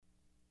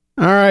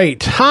All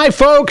right. Hi,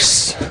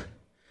 folks.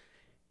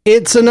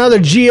 It's another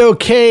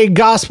GOK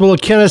Gospel of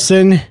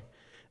Kinnison.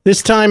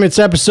 This time it's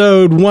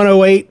episode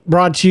 108,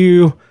 brought to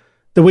you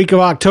the week of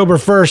October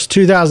 1st,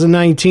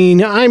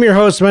 2019. I'm your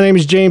host. My name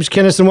is James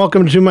Kinnison.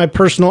 Welcome to my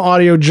personal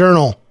audio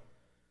journal.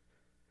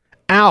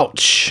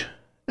 Ouch.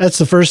 That's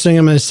the first thing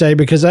I'm going to say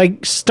because I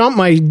stumped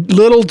my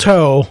little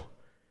toe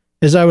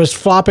as I was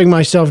flopping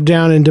myself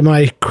down into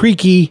my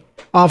creaky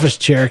office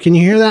chair. Can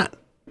you hear that?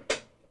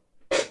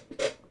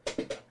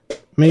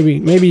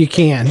 Maybe you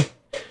can.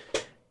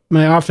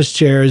 My office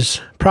chair is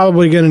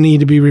probably going to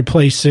need to be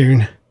replaced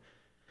soon.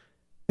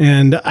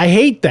 And I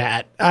hate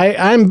that.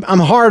 I'm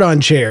hard on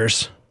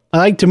chairs. I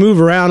like to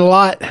move around a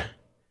lot.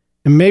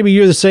 And maybe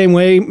you're the same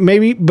way.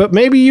 But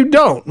maybe you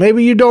don't.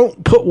 Maybe you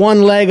don't put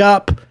one leg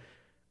up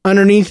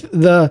underneath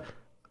the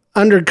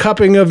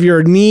undercupping of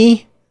your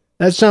knee.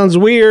 That sounds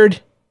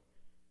weird.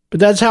 But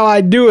that's how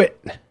I do it.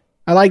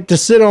 I like to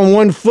sit on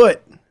one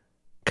foot.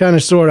 Kind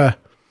of, sort of.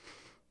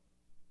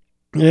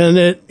 And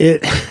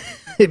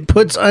it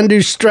puts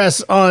undue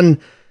stress on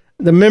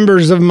the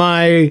members of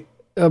my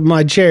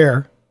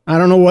chair. I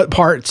don't know what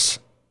parts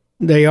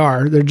they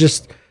are. They're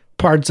just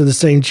parts of the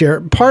same chair.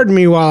 Pardon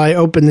me while I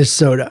open this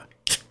soda.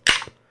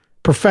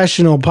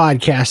 Professional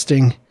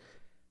podcasting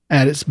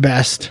at its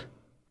best.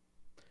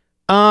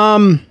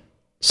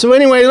 So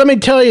anyway, let me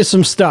tell you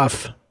some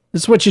stuff.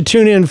 This is what you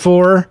tune in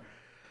for.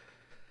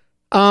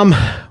 One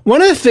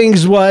of the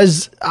things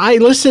was I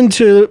listened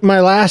to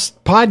my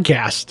last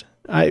podcast.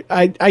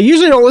 I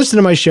usually don't listen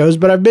to my shows,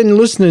 but I've been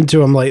listening to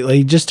them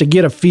lately just to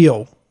get a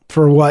feel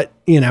for what,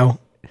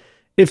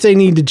 if they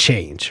need to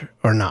change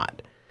or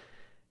not.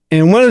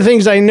 And one of the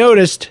things I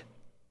noticed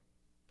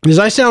is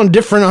I sound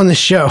different on the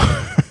show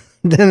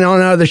than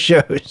on other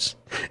shows.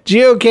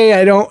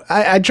 GOK,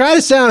 I try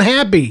to sound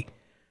happy,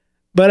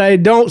 but I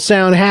don't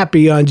sound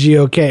happy on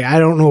GOK. I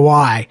don't know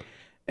why.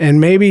 And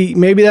maybe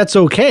that's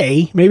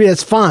okay. Maybe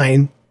that's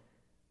fine.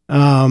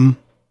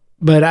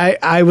 But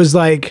I was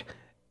like,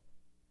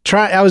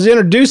 I was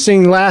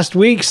introducing last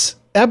week's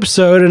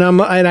episode,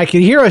 and I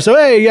could hear myself,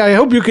 hey, I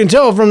hope you can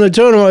tell from the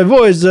tone of my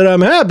voice that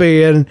I'm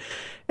happy, and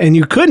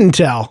you couldn't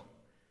tell.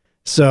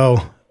 So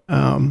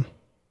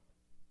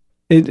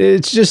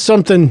it's just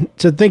something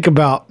to think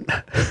about.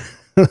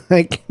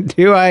 Like,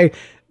 do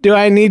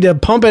I need to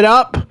pump it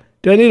up?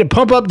 Do I need to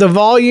pump up the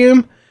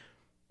volume,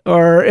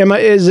 or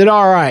is it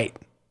all right?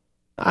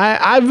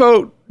 I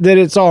vote that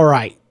it's all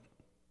right.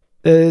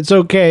 It's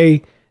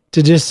okay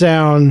to just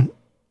sound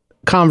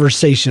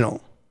conversational.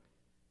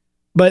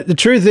 But the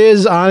truth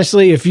is,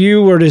 honestly, if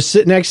you were to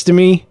sit next to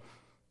me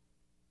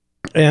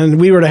and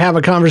we were to have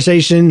a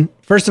conversation,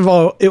 first of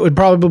all, it would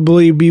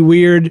probably be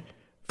weird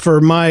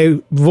for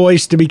my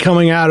voice to be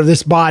coming out of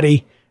this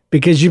body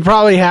because you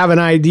probably have an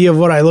idea of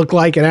what I look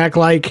like and act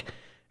like,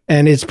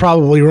 and it's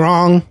probably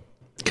wrong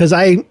because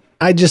I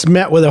just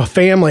met with a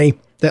family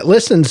that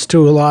listens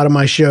to a lot of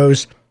my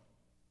shows,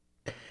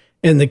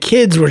 and the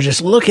kids were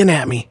just looking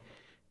at me.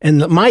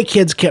 And my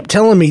kids kept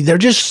telling me they're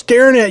just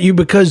staring at you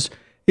because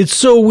it's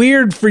so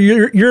weird for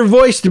your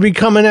voice to be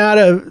coming out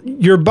of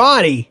your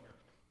body.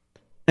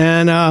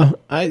 And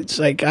it's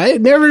like I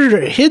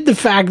never hid the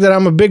fact that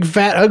I'm a big,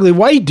 fat, ugly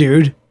white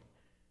dude.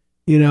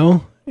 It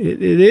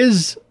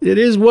is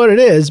what it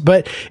is.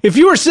 But if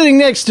you were sitting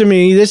next to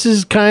me, this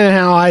is kind of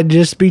how I'd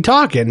just be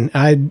talking.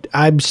 I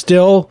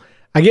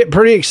get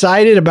pretty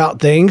excited about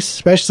things,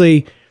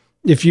 especially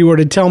if you were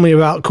to tell me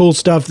about cool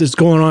stuff that's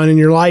going on in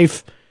your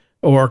life,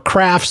 or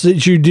crafts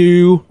that you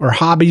do, or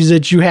hobbies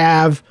that you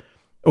have,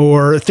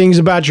 or things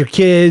about your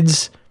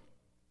kids.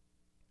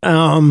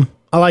 I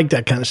like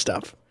that kind of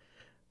stuff.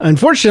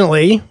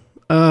 Unfortunately,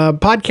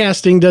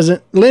 podcasting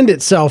doesn't lend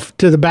itself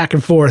to the back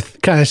and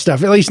forth kind of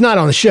stuff, at least not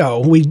on the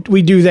show. We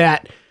do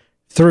that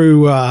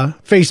through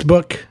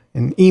Facebook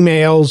and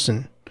emails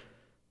and,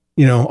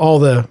 all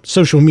the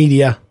social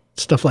media,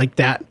 stuff like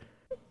that.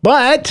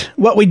 But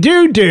what we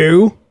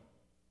do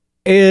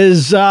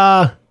is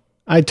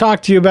I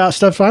talk to you about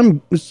stuff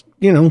I'm,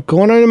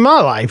 going on in my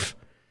life.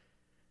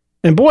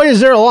 And boy, is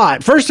there a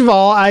lot. First of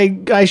all,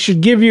 I should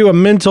give you a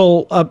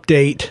mental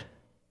update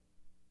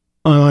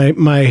on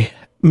my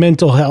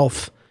mental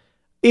health.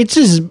 It's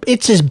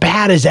as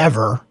bad as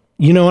ever.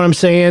 You know what I'm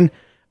saying?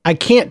 I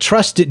can't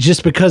trust it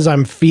just because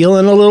I'm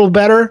feeling a little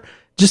better,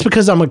 just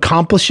because I'm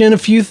accomplishing a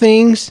few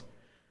things.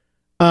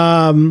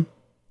 So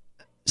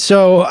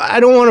I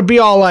don't want to be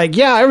all like,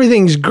 yeah,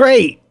 everything's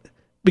great,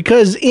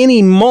 because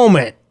any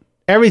moment,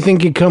 everything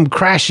could come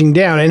crashing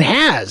down, and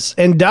has,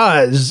 and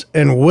does,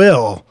 and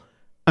will.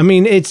 I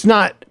mean, it's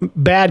not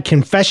bad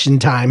confession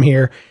time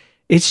here.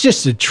 It's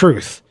just the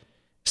truth.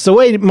 It's the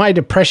way my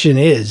depression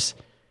is.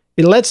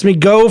 It lets me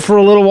go for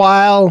a little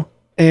while,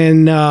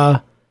 and,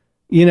 and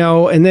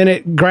then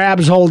it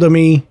grabs hold of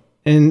me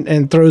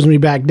and throws me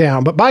back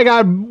down. But by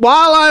God,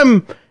 while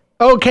I'm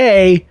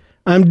okay,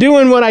 I'm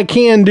doing what I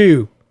can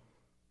do.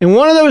 And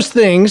one of those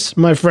things,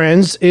 my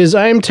friends, is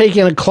I am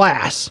taking a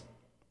class.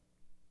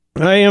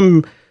 I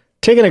am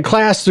taking a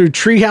class through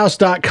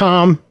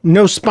treehouse.com.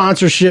 No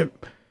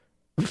sponsorship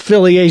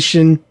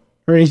affiliation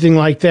or anything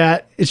like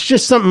that. It's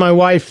just something my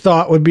wife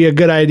thought would be a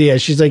good idea.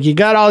 She's like, you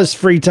got all this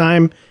free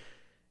time,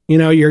 you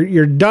know,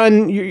 you're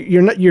done,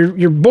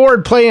 you're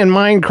bored playing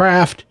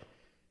Minecraft,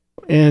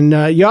 and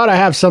you ought to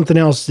have something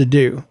else to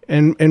do.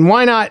 And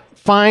why not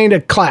find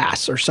a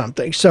class or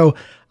something? So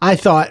I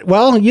thought,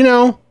 well, you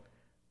know,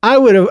 I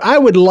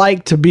would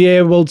like to be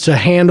able to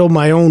handle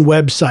my own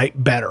website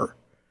better.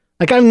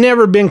 Like, I've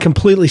never been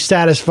completely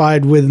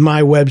satisfied with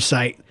my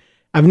website.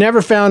 I've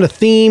never found a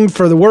theme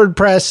for the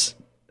WordPress,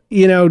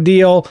 you know,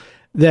 deal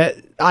that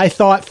I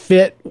thought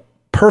fit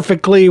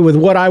perfectly with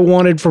what I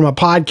wanted from a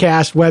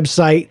podcast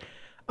website.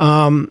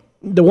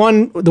 The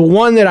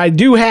one that I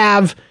do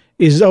have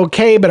is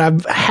okay, but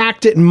I've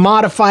hacked it and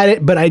modified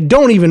it, but I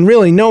don't even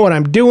really know what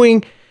I'm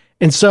doing.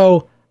 And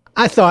so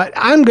I thought,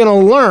 I'm going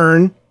to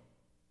learn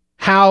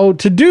how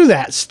to do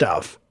that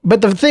stuff.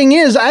 But the thing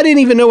is, I didn't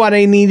even know what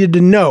I needed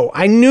to know.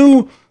 I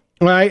know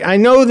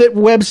that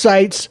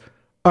websites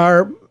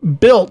are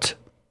built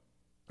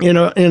in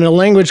a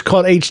language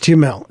called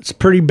HTML. It's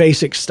pretty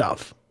basic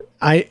stuff.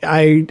 I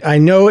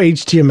know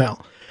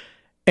HTML.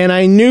 And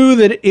I knew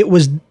that it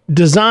was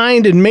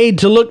designed and made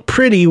to look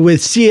pretty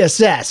with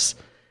CSS,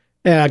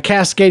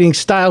 cascading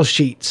style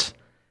sheets.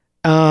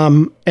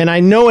 And I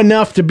know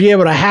enough to be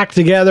able to hack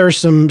together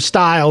some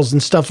styles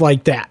and stuff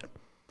like that.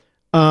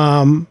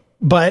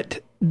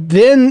 But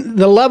then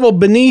the level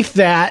beneath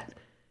that,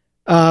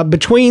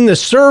 between the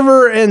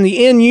server and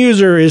the end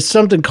user, is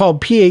something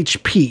called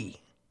PHP.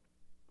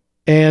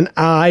 And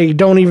I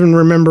don't even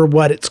remember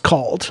what it's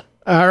called.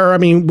 Or, I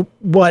mean,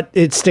 what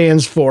it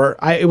stands for.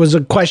 It was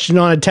a question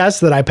on a test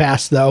that I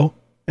passed, though.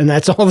 And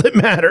that's all that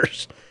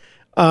matters.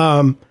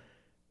 But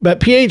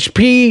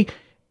PHP,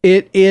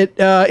 it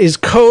is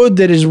code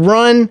that is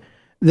run,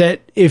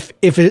 that if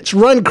it's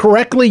run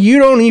correctly, you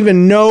don't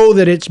even know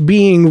that it's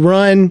being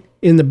run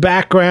in the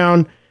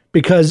background,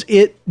 because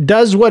it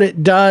does what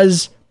it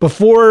does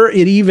before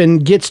it even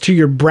gets to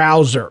your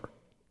browser.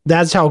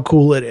 That's how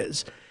cool it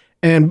is.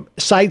 And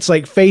sites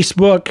like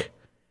Facebook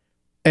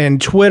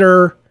and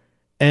Twitter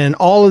and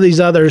all of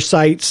these other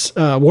sites,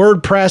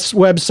 WordPress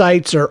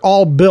websites, are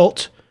all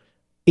built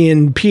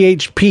in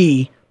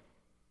PHP.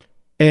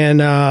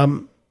 And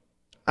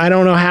I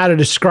don't know how to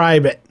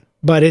describe it,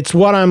 but it's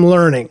what I'm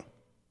learning.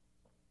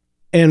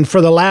 And for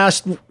the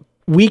last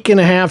week and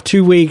a half,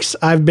 2 weeks,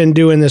 I've been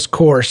doing this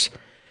course,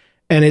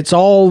 and it's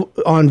all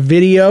on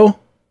video,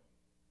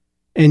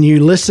 and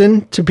you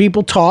listen to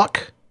people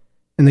talk,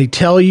 and they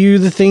tell you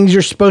the things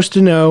you're supposed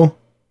to know,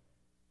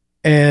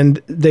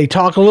 and they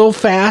talk a little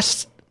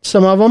fast,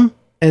 some of them,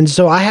 and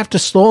so I have to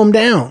slow them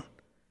down.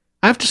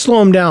 I have to slow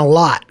them down a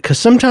lot, because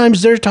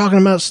sometimes they're talking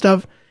about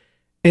stuff,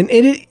 and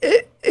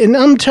and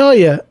I'm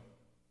telling you,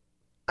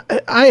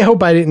 I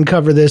hope I didn't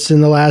cover this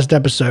in the last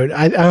episode.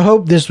 I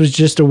hope this was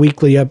just a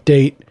weekly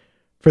update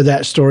for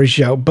that story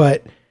show.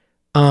 But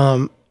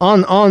on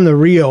the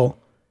real,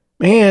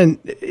 man,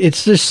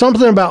 it's just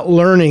something about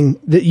learning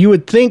that you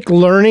would think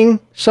learning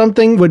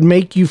something would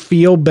make you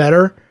feel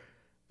better,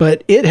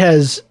 but it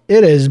has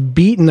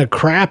beaten the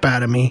crap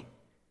out of me.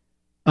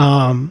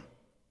 I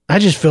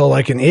just feel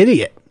like an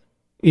idiot,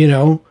 you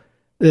know,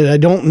 that I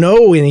don't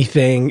know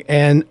anything,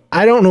 and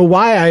I don't know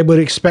why I would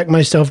expect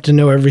myself to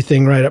know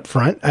everything right up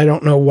front. I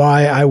don't know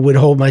why I would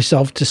hold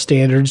myself to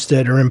standards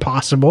that are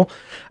impossible.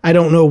 I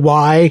don't know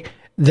why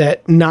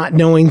that not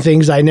knowing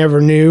things I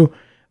never knew,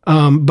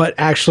 but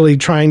actually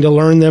trying to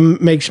learn them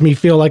makes me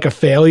feel like a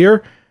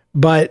failure,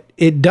 but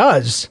it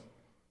does.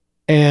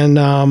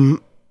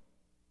 And,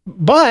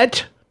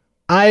 but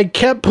I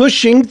kept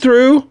pushing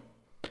through,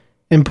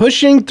 and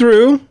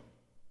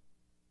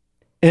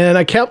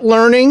I kept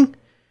learning.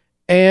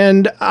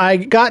 And I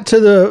got to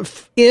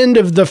the end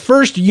of the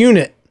first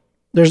unit.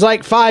 There's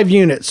like 5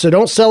 units, so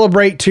don't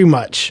celebrate too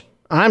much.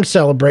 I'm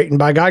celebrating,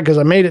 by God, because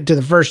I made it to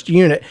the first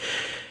unit.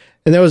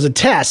 And there was a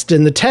test,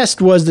 and the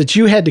test was that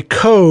you had to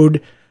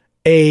code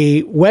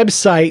a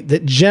website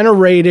that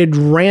generated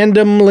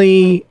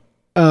randomly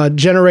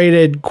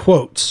generated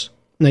quotes.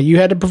 Now, you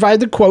had to provide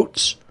the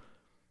quotes,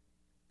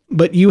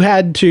 but you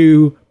had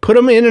to put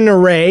them in an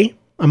array,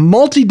 a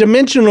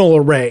multi-dimensional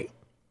array,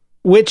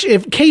 which,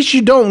 in case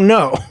you don't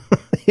know,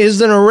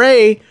 is an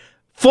array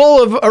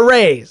full of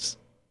arrays.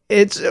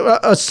 It's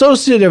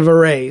associative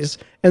arrays,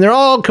 and they're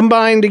all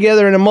combined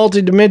together in a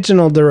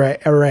multi-dimensional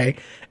array.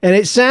 And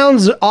it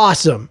sounds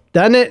awesome,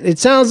 doesn't it? It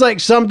sounds like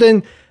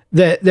something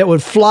that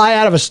would fly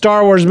out of a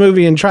Star Wars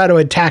movie and try to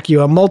attack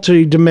you, a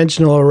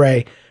multi-dimensional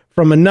array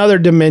from another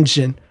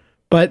dimension.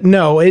 But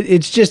no,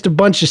 it's just a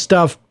bunch of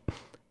stuff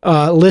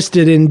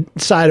listed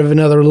inside of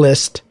another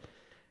list.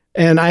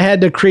 And I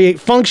had to create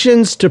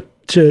functions to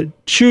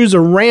choose a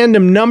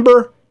random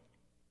number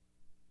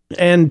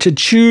and to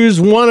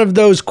choose one of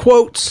those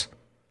quotes.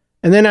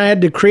 And then I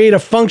had to create a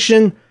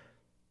function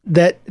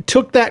that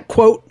took that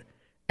quote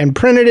and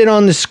printed it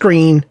on the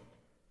screen.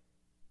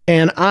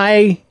 And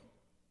the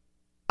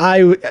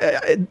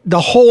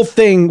whole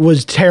thing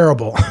was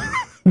terrible.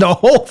 The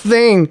whole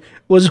thing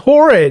was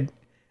horrid.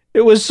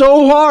 It was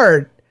so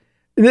hard.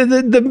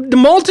 The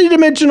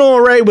multi-dimensional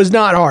array was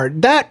not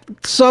hard. That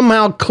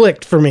somehow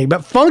clicked for me.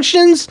 But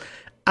functions,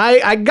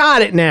 I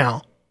got it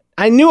now.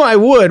 I knew I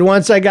would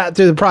once I got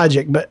through the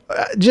project, but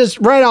just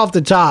right off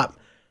the top,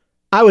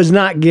 I was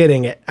not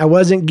getting it. I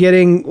wasn't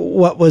getting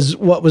what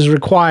was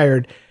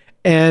required,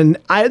 and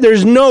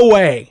there's no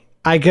way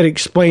I could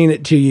explain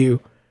it to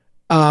you.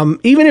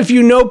 Even if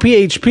you know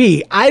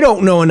PHP, I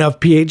don't know enough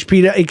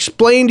PHP to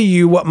explain to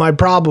you what my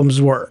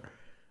problems were,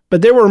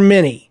 but there were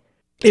many.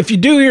 If you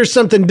do hear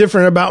something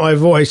different about my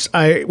voice,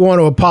 I want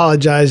to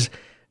apologize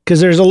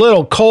because there's a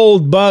little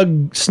cold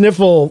bug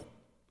sniffle,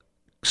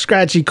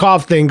 scratchy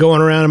cough thing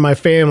going around in my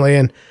family.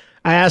 And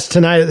I asked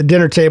tonight at the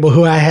dinner table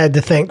who I had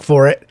to thank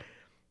for it.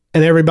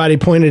 And everybody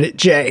pointed at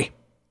Jay.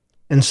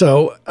 And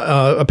so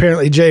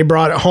apparently Jay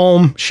brought it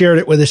home, shared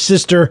it with his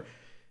sister,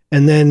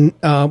 and then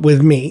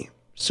with me.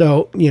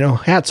 So,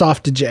 hats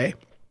off to Jay.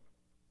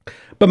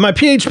 But my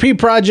PHP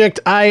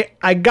project,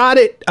 I got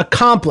it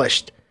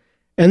accomplished.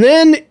 And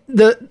then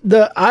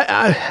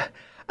I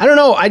don't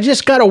know, I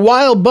just got a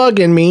wild bug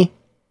in me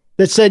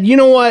that said, you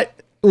know what?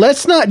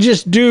 Let's not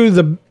just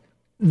do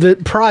the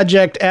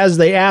project as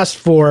they asked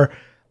for.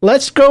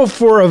 Let's go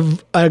for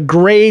a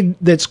grade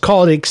that's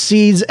called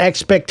exceeds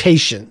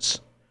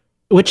expectations,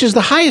 which is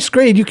the highest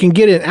grade you can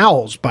get in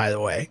OWLs, by the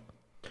way.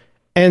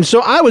 And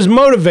so I was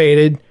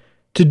motivated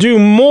to do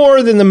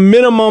more than the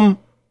minimum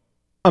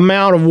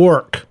amount of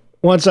work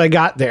once I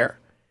got there.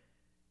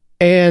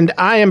 And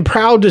I am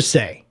proud to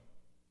say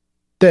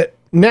that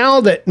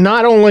now that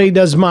not only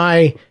does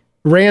my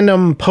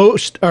random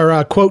post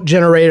or quote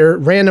generator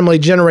randomly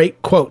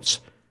generate quotes,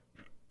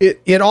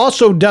 it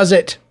also does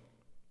it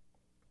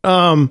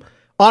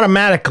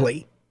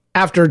automatically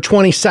after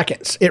 20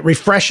 seconds. It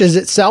refreshes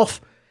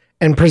itself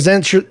and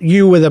presents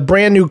you with a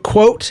brand new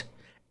quote,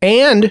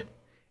 and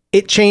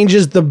it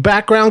changes the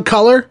background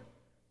color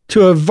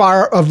to a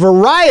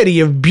variety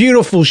of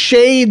beautiful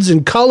shades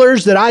and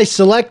colors that I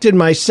selected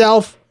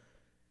myself.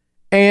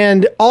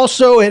 And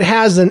also it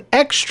has an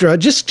extra,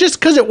 just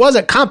because it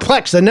wasn't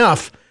complex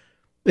enough,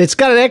 it's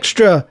got an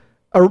extra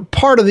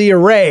part of the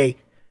array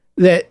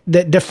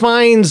that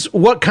defines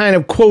what kind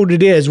of quote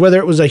it is, whether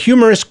it was a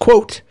humorous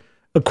quote,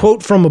 a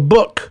quote from a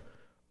book,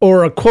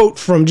 or a quote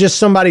from just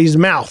somebody's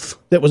mouth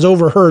that was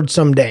overheard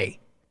someday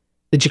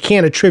that you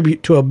can't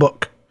attribute to a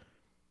book.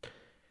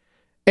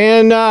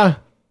 And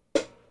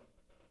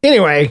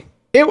anyway,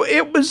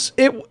 it was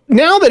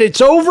now that it's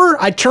over,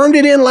 I turned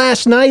it in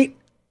last night.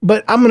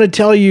 But I'm going to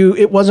tell you,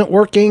 it wasn't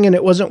working, and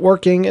it wasn't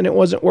working, and it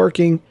wasn't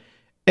working.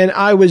 And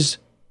I wanted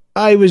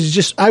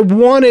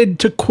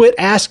to quit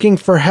asking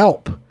for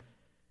help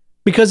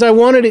because I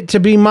wanted it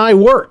to be my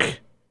work.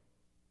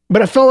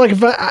 But I felt like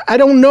I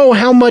don't know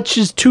how much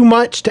is too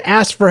much to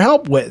ask for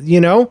help with,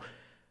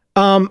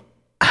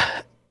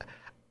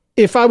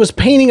 if I was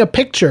painting a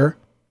picture,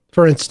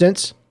 for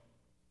instance,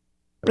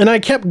 and I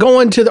kept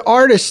going to the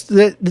artist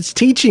that's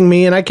teaching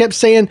me, and I kept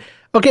saying,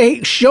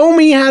 okay, show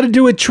me how to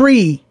do a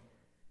tree.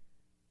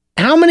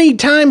 How many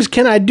times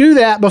can I do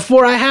that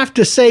before I have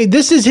to say,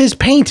 this is his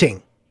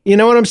painting? You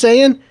know what I'm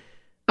saying?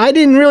 I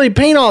didn't really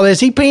paint all this.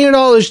 He painted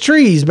all his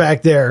trees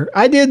back there.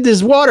 I did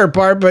this water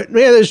part, but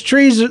yeah, those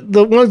trees,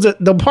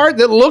 the part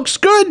that looks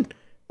good,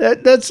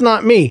 that's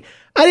not me.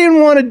 I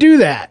didn't want to do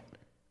that.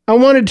 I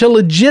wanted to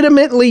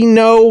legitimately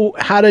know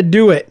how to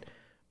do it.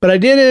 But I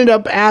did end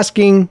up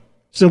asking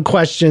some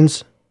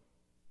questions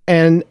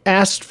and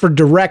asked for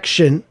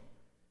direction.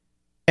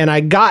 And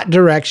I got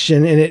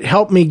direction, and it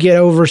helped me get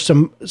over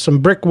some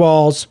brick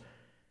walls,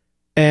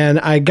 and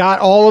I got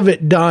all of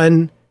it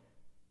done,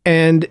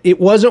 and it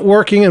wasn't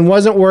working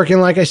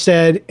like I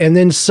said. And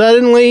then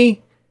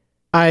suddenly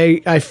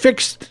I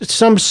fixed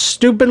some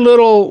stupid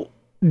little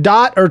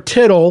dot or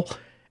tittle,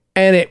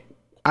 and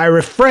I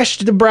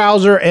refreshed the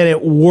browser, and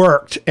it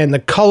worked, and the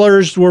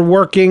colors were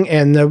working,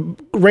 and the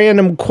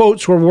random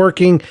quotes were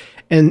working,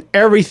 and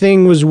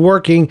everything was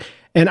working.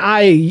 And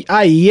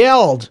I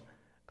yelled.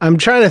 I'm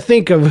trying to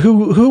think of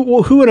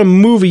who in a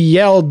movie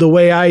yelled the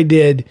way I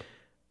did.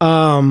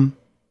 I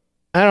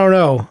don't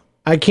know.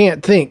 I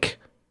can't think.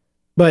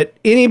 But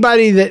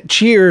anybody that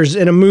cheers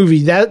in a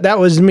movie, that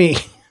was me.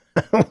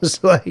 I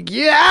was like,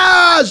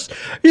 yes,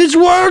 it's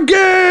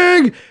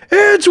working.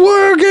 It's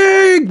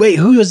working. Wait,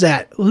 who is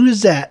that? Who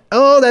is that?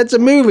 Oh, that's a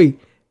movie.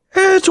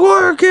 It's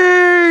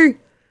working.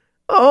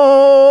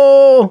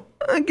 Oh,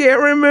 I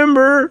can't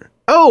remember.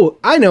 Oh,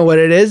 I know what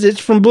it is.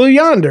 It's from Blue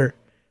Yonder.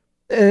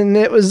 And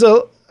it was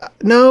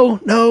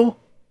no,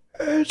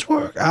 it's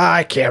work.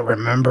 I can't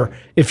remember.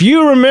 If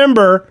you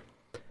remember,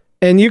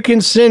 and you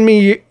can send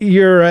me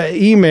your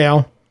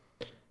email,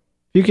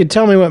 you can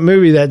tell me what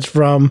movie that's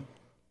from.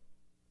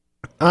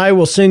 I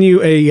will send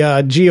you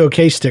a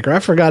GOK sticker. I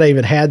forgot I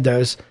even had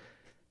those.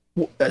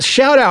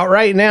 Shout out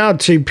right now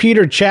to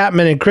Peter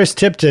Chapman and Chris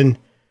Tipton,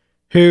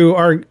 who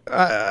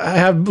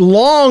have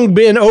long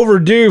been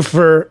overdue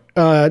for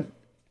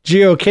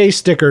GOK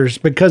stickers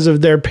because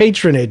of their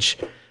patronage.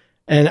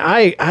 And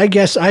I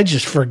guess I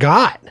just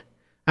forgot.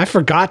 I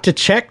forgot to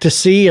check to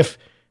see if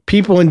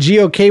people in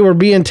GOK were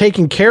being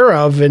taken care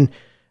of. And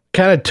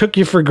kind of took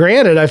you for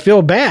granted. I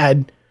feel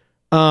bad.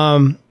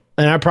 And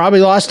I probably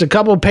lost a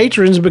couple of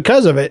patrons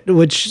because of it,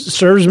 which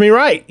serves me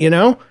right, you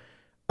know?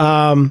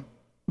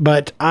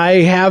 But I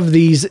have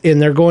these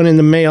and they're going in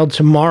the mail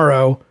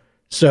tomorrow.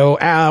 So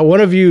one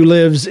of you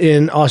lives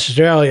in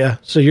Australia,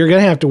 so you're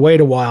going to have to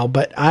wait a while,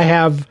 but I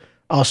have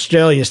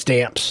Australia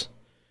stamps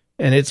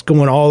and it's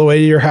going all the way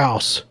to your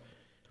house.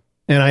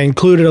 And I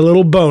included a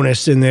little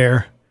bonus in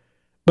there.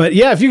 But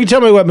yeah, if you could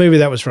tell me what movie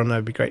that was from,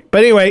 that'd be great.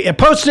 But anyway, I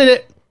posted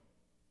it.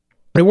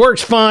 It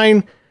works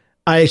fine.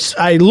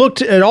 I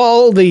looked at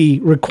all the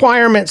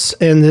requirements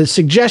and the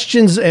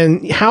suggestions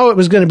and how it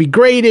was going to be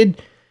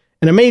graded.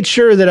 And I made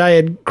sure that I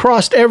had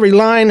crossed every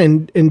line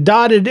and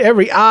dotted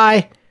every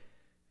I.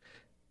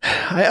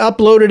 I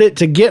uploaded it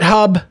to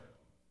GitHub,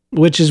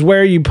 which is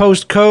where you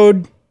post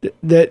code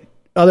that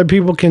other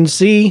people can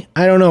see.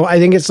 I don't know. I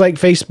think it's like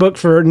Facebook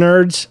for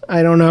nerds.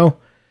 I don't know.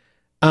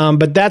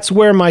 But that's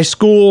where my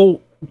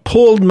school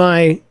pulled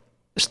my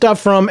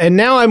stuff from. And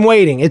now I'm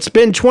waiting. It's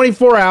been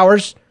 24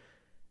 hours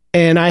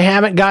and I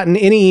haven't gotten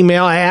any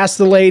email. I asked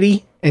the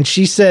lady and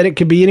she said it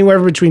could be anywhere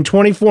between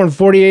 24 and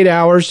 48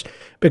 hours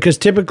because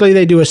typically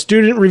they do a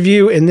student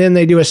review and then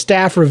they do a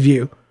staff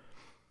review.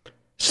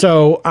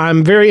 So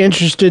I'm very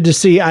interested to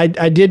see. I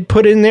did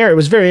put in there. It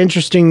was very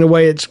interesting the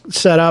way it's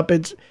set up.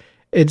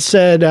 It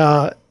said,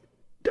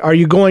 are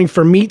you going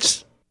for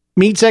meets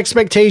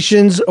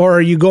expectations or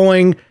are you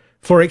going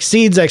for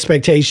exceeds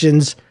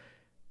expectations?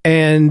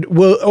 And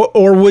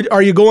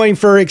are you going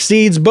for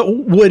exceeds but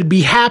would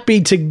be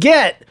happy to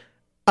get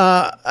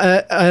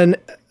a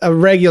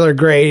regular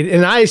grade?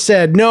 And I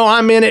said, no,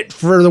 I'm in it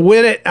for the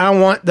win it. I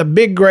want the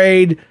big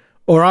grade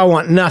or I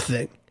want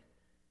nothing.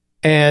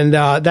 And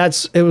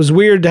it was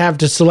weird to have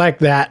to select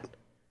that.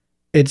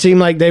 It seemed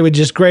like they would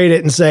just grade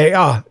it and say,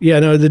 oh, yeah,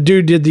 no, the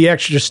dude did the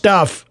extra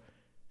stuff.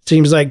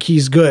 Seems like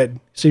he's good.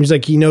 Seems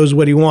like he knows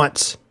what he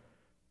wants.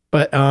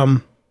 But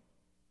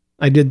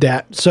I did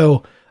that.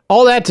 So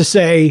all that to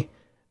say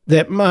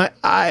that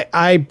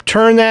I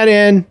turned that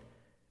in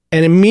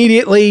and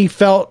immediately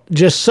felt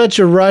just such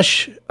a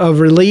rush of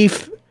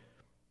relief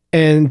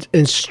and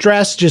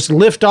stress just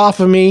lift off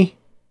of me.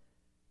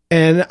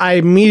 And I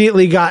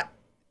immediately got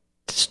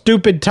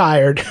stupid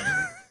tired.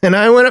 And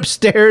I went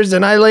upstairs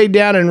and I laid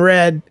down and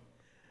read.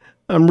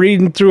 I'm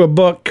reading through a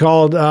book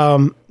called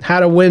How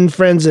to Win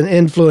Friends and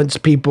Influence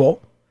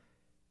People.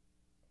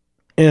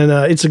 And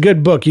it's a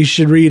good book. You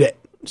should read it.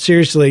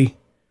 Seriously.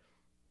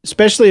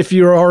 Especially if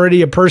you're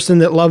already a person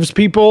that loves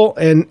people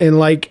and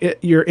like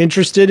you're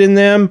interested in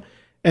them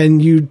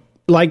and you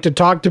like to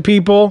talk to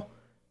people.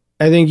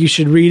 I think you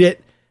should read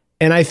it.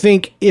 And I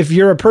think if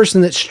you're a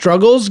person that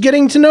struggles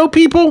getting to know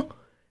people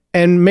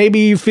and maybe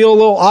you feel a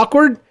little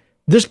awkward,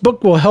 this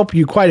book will help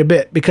you quite a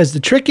bit because the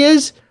trick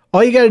is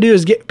all you got to do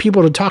is get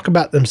people to talk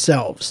about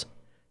themselves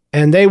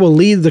and they will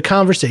lead the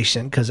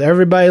conversation because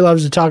everybody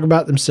loves to talk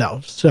about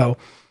themselves. So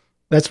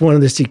that's one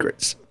of the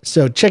secrets.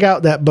 So check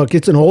out that book.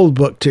 It's an old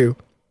book too.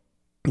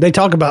 They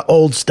talk about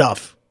old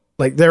stuff.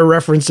 Like they're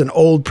referencing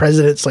old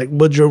presidents like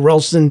Woodrow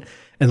Wilson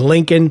and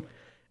Lincoln.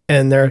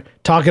 And they're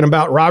talking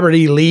about Robert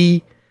E.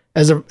 Lee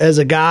as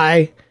a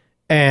guy.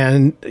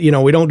 And, you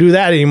know, we don't do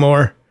that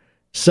anymore.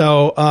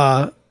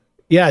 So,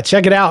 yeah,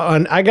 check it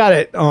out. I got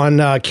it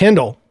on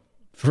Kindle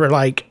for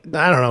like,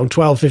 I don't know,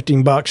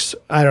 $12-15.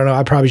 I don't know.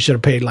 I probably should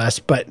have paid less.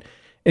 But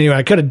anyway,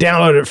 I could have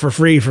downloaded it for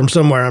free from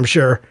somewhere, I'm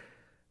sure.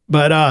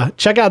 But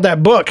check out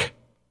that book.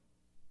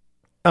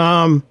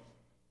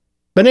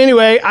 But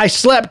anyway, I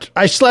slept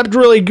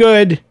really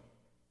good.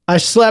 I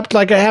slept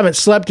like I haven't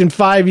slept in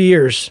 5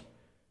 years.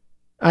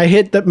 My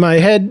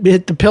head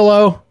hit the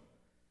pillow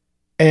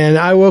and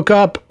I woke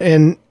up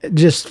and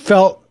just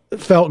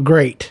felt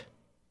great.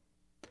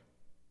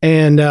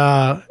 And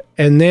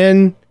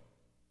then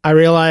I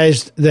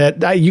realized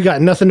that you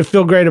got nothing to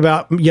feel great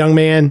about, young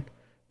man,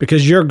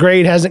 because your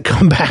grade hasn't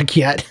come back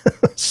yet.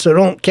 So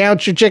don't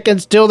count your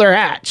chickens till they're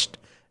hatched,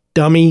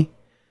 dummy.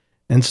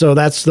 And so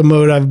that's the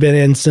mode I've been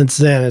in since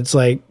then. It's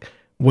like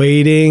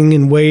waiting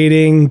and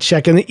waiting,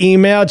 checking the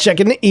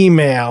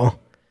email.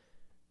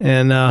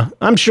 And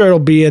I'm sure it'll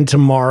be in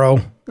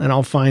tomorrow and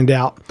I'll find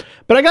out.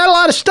 But I got a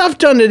lot of stuff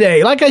done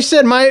today. Like I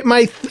said,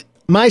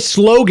 my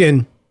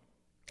slogan,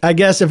 I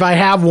guess if I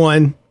have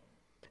one,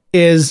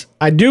 is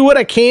I do what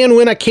I can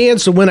when I can.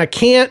 So when I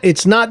can't,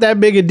 it's not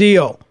that big a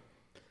deal.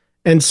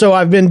 And so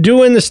I've been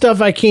doing the stuff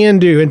I can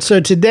do. And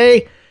so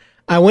today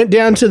I went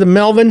down to the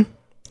Melvin,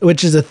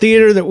 which is a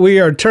theater that we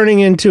are turning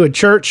into a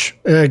church,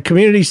 a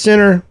community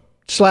center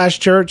 /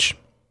 church.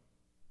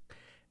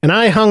 And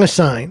I hung a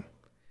sign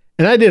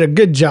and I did a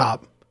good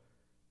job.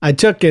 I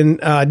took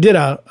and did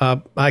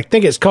I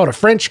think it's called a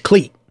French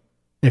cleat.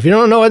 If you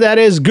don't know what that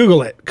is,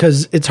 Google it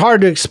because it's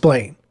hard to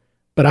explain.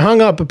 But I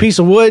hung up a piece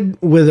of wood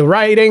with a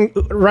right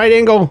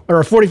angle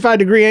or a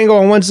 45-degree angle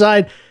on one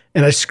side.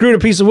 And I screwed a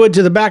piece of wood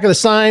to the back of the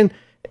sign.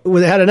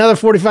 It had another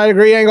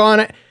 45-degree angle on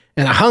it.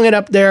 And I hung it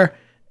up there.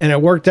 And it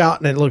worked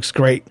out and it looks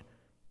great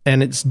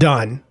and it's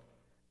done.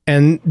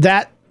 And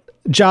that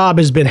job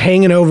has been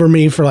hanging over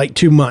me for like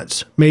 2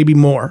 months, maybe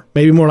more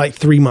like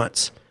 3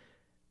 months.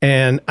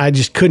 and I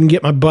just couldn't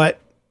get my butt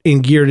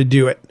in gear to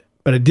do it.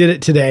 But I did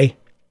it today.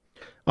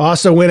 I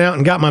also went out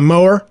and got my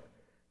mower.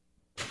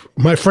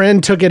 My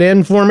friend took it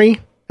in for me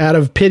out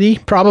of pity,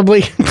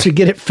 probably, to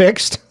get it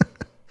fixed.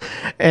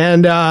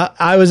 And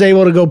I was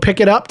able to go pick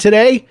it up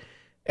today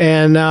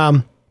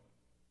and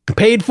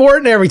paid for it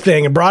and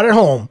everything and brought it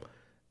home.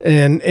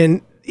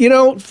 And you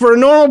know, for a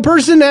normal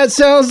person, that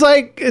sounds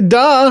like,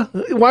 duh.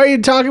 Why are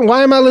you talking?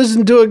 Why am I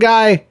listening to a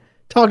guy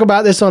talk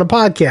about this on a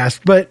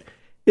podcast? But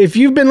if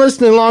you've been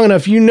listening long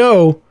enough, you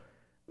know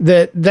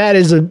that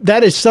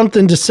is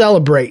something to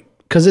celebrate,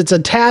 because it's a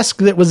task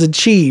that was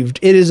achieved.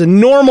 It is a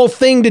normal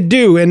thing to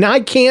do, and I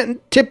can't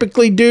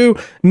typically do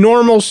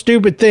normal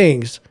stupid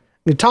things.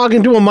 I'm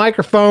talking to a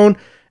microphone.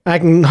 I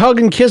can hug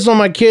and kiss on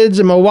my kids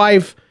and my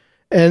wife,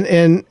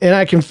 and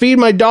I can feed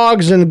my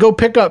dogs and go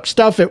pick up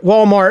stuff at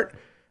Walmart.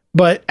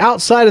 But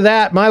outside of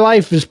that, my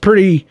life is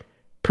pretty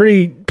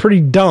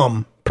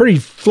dumb, pretty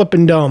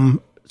flippin'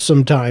 dumb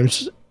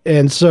sometimes.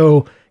 And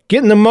so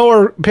getting the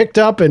mower picked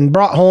up and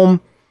brought home,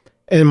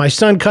 and my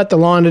son cut the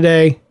lawn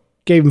today,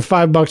 gave him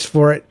 $5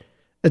 for it.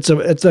 It's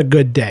a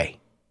good day,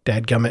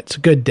 dadgummit. It's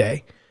a good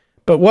day.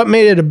 But what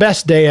made it a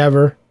best day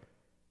ever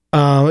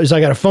is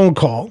I got a phone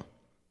call.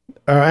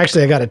 Or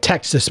actually, I got a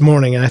text this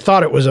morning, and I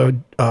thought it was a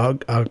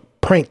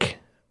prank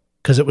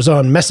because it was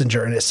on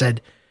Messenger, and it said,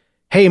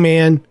 "Hey,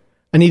 man,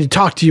 I need to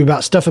talk to you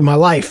about stuff in my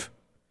life.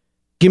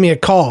 Give me a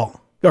call,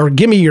 or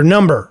give me your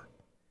number."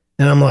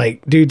 And I'm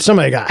like, dude,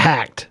 somebody got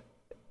hacked.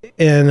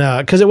 And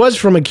because it was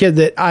from a kid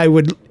that I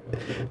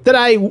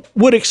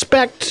would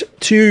expect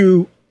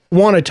to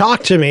want to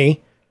talk to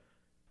me.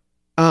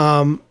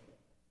 But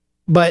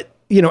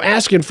you know,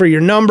 asking for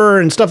your number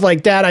and stuff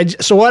like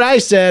that. So what I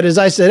said is,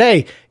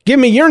 hey, give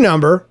me your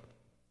number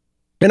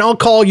and I'll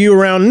call you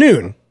around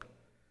noon.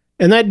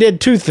 And that did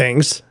two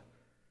things.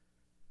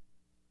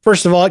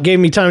 First of all, it gave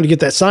me time to get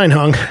that sign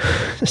hung.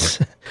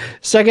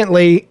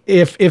 Secondly,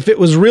 if it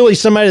was really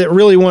somebody that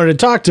really wanted to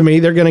talk to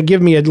me, they're going to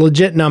give me a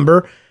legit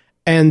number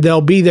and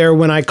they'll be there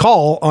when I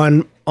call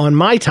on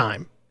my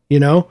time, you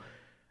know?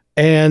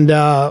 And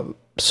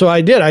so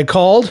I did. I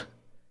called,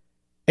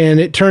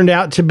 and it turned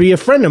out to be a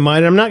friend of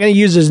mine. I'm not going to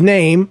use his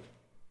name.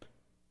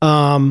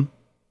 I'll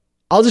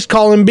just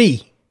call him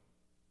B.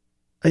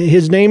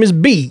 His name is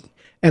B.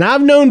 And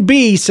I've known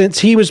B since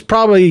he was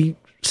probably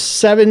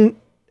 7,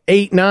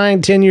 8,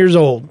 9, 10 years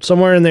old,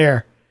 somewhere in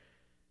there.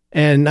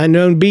 And I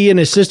known B and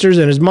his sisters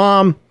and his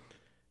mom,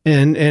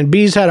 and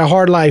B's had a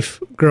hard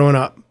life growing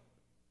up.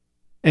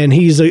 And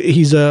he's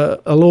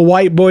a little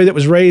white boy that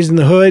was raised in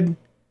the hood.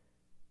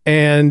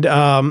 And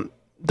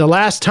the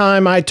last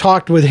time I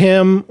talked with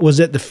him was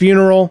at the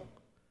funeral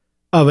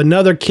of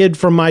another kid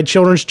from my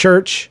children's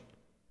church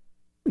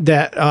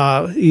that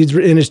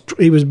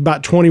he was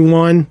about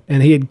 21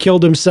 and he had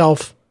killed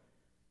himself.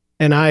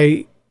 And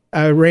I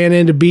ran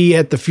into B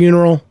at the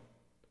funeral.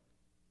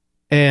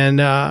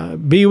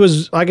 And B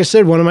was, like I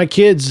said, one of my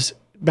kids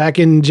back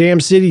in Jam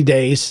City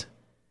days.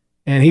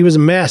 And he was a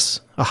mess,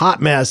 a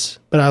hot mess.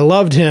 But I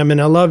loved him and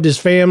I loved his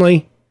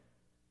family.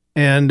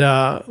 And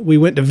we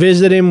went to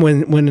visit him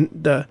when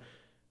the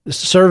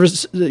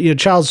service,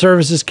 child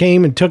services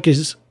came and took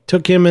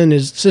him and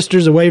his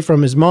sisters away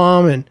from his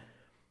mom. And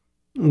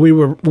we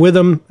were with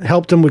him,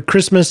 helped him with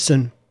Christmas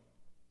and,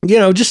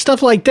 just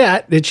stuff like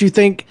that you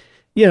think,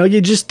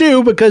 you just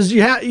do because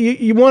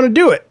you want to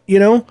do it,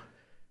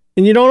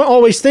 and you don't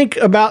always think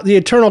about the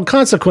eternal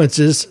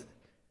consequences,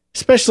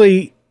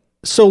 especially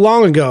so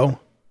long ago.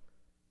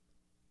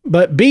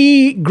 But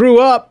B grew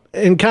up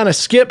and kind of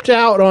skipped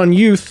out on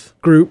youth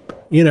group,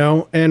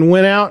 and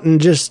went out and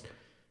just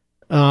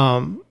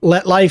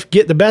let life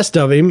get the best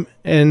of him.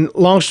 And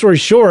long story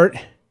short,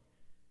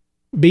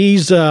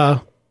 B's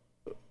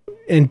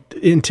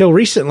until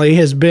recently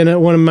has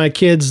been one of my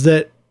kids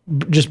that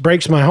just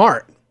breaks my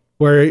heart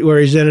where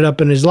he's ended up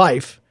in his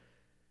life,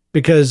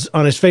 because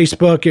on his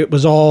Facebook it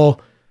was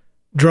all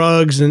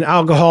drugs and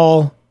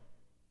alcohol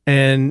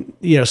and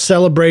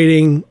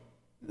celebrating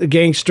the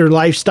gangster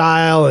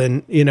lifestyle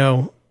and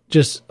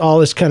just all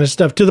this kind of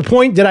stuff, to the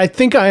point that I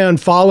think I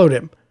unfollowed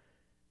him,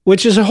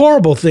 which is a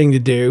horrible thing to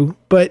do,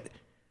 but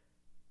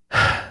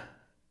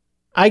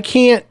I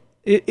can't,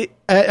 I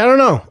don't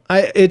know.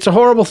 It's a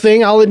horrible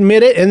thing. I'll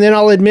admit it. And then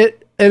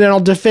I'll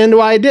defend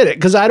why I did it.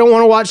 'Cause I don't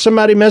want to watch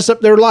somebody mess up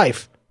their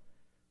life.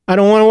 I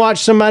don't want to watch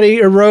somebody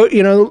erode,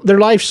 their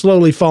life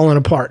slowly falling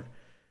apart.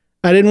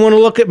 I didn't want to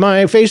look at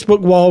my Facebook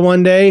wall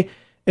one day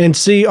and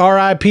see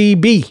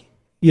RIPB,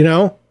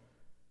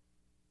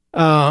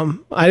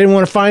 I didn't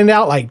want to find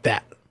out like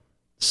that.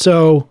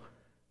 So,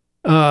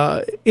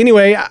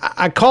 anyway,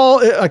 I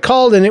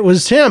called and it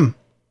was him.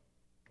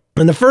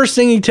 And the first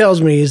thing he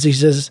tells me is,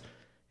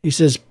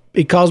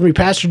 he calls me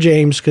Pastor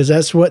James, because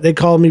that's what they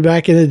called me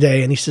back in the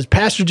day. And he says,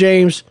 Pastor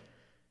James,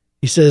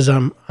 he says,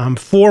 I'm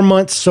 4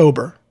 months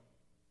sober.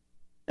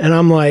 And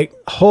I'm like,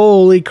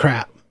 holy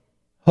crap.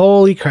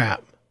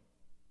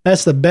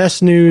 That's the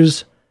best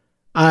news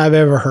I've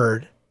ever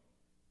heard.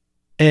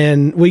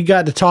 And we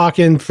got to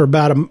talking for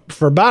about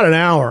an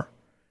hour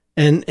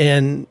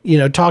and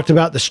talked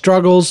about the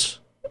struggles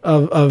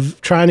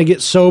of trying to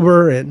get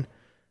sober, and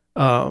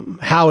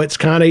how it's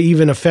kind of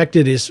even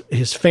affected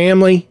his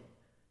family.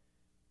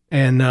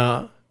 And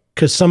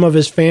because some of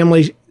his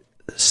family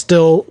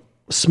still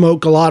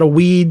smoke a lot of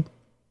weed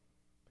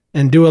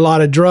and do a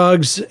lot of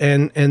drugs,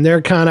 and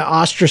they're kind of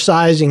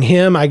ostracizing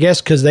him, I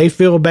guess, because they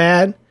feel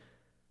bad.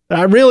 But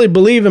I really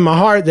believe in my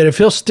heart that if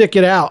he'll stick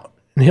it out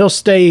and he'll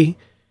stay,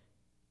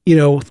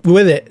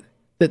 with it,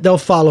 that they'll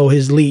follow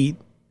his lead.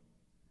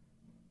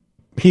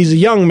 He's a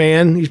young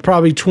man. He's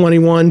probably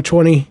 21,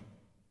 20,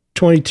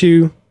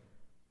 22.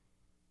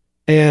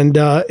 And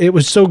it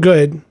was so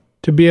good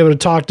to be able to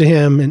talk to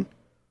him.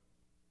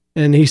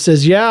 And he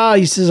says,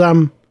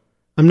 I'm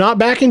not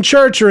back in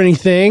church or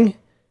anything.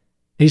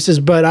 He says,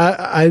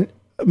 but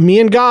me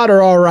and God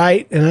are all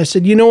right. And I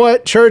said, you know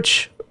what?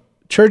 Church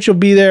will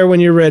be there when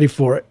you're ready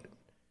for it.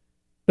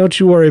 Don't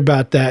you worry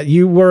about that.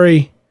 You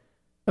worry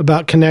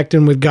about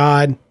connecting with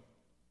God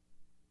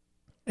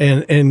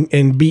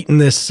and beating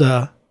this,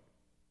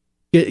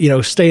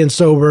 staying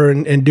sober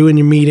and doing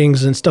your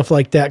meetings and stuff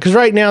like that. Because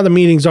right now the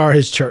meetings are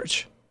his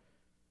church.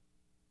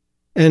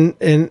 And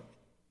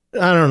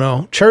I don't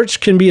know, church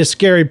can be a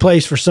scary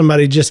place for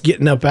somebody just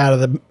getting up out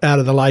of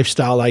the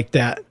lifestyle like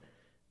that.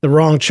 The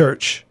wrong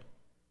church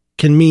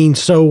can mean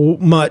so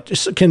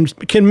much,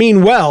 can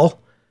mean well,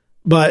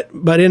 but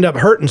end up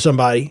hurting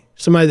somebody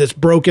that's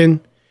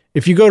broken.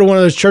 If you go to one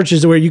of those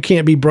churches where you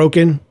can't be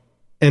broken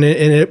and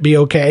it be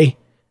okay,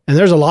 and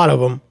there's a lot of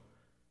them,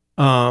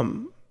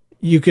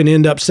 you can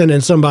end up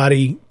sending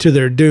somebody to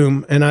their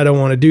doom, and I don't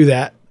want to do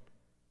that.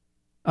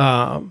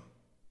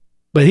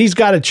 But he's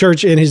got a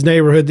church in his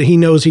neighborhood that he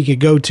knows he could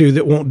go to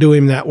that won't do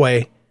him that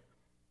way.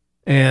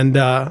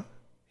 And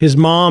his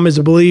mom is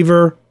a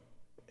believer,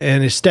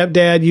 and his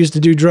stepdad used to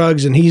do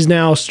drugs, and he's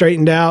now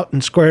straightened out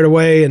and squared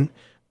away and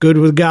good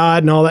with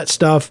God and all that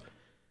stuff.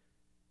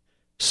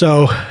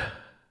 So I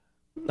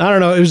don't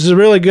know. It was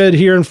really good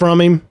hearing from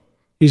him.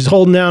 He's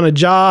holding down a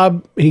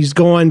job. He's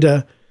going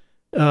to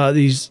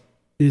he's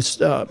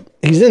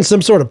in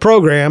some sort of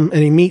program,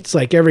 and he meets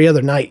like every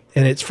other night,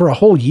 and it's for a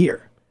whole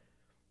year.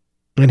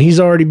 And he's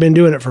already been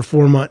doing it for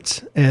 4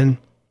 months. And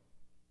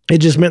it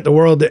just meant the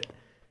world that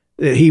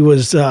he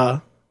was,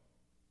 I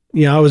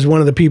was one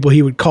of the people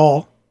he would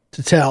call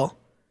to tell.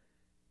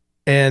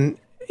 And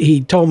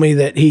he told me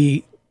that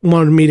he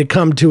wanted me to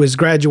come to his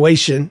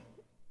graduation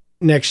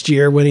next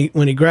year when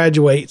he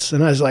graduates.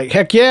 And I was like,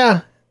 heck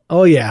yeah.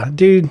 Oh yeah,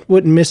 dude,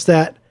 wouldn't miss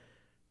that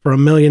for $1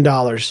 million.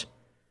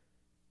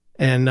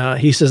 And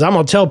he says, I'm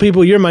going to tell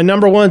people you're my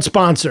number one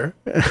sponsor.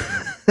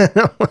 And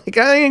I'm like,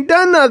 I ain't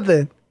done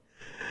nothing.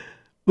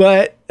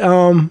 But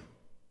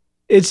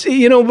it's,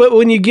 but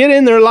when you get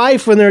in their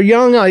life when they're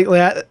young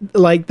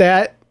like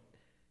that,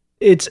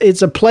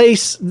 it's a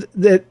place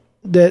that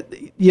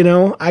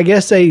I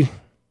guess it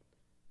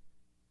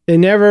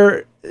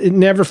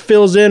never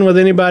fills in with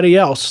anybody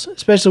else,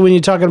 especially when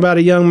you're talking about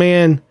a young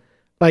man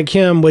like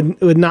him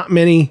with not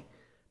many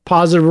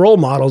positive role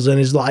models in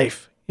his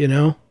life,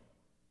 and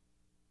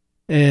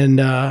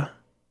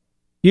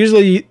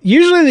usually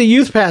the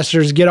youth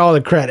pastors get all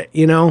the credit,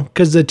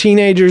 because the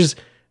teenagers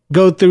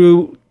go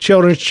through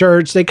children's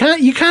church. You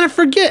kind of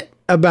forget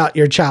about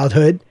your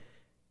childhood.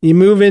 You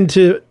move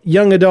into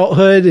young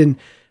adulthood and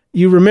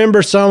you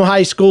remember some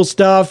high school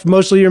stuff.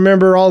 Mostly you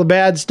remember all the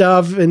bad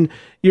stuff, and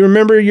you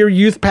remember your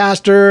youth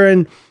pastor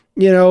and,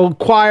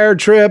 choir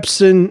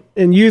trips and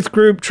youth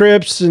group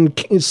trips and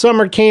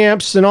summer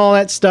camps and all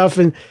that stuff.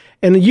 And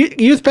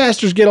youth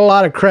pastors get a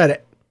lot of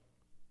credit,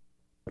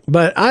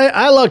 but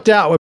I lucked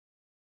out with,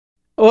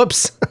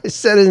 whoops, I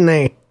said his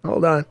name.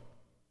 Hold on.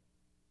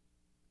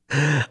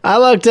 I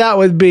lucked out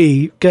with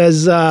B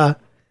because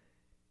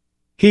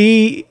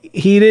he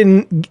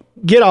didn't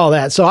get all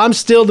that. So I'm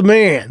still the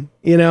man,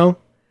 and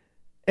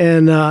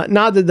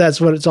not that that's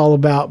what it's all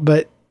about,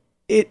 but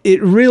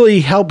it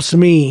really helps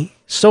me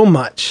so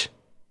much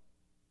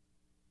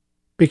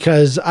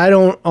because I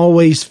don't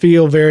always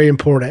feel very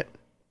important.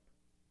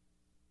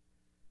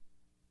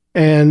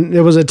 And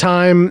there was a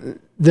time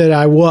that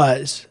I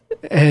was,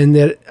 and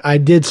that I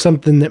did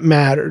something that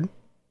mattered.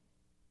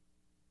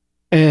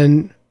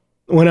 And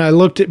when I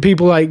looked at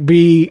people like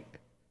B,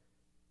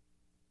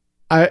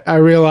 I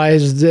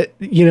realized that,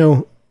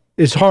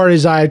 as hard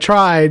as I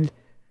tried,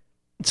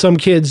 some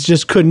kids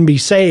just couldn't be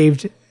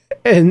saved.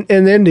 And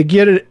then to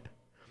get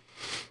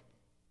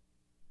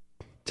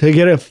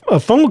a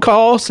phone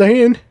call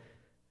saying,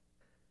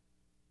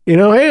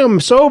 hey, I'm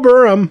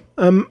sober. I'm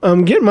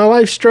getting my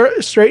life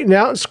straightened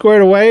out and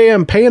squared away.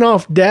 I'm paying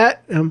off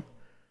debt. And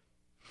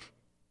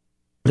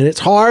it's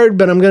hard,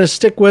 but I'm going to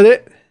stick with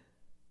it.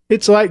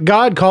 It's like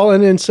God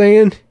calling and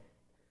saying,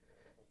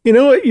 you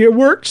know what, your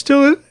work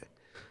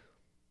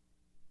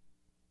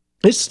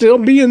it's still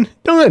being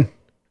done.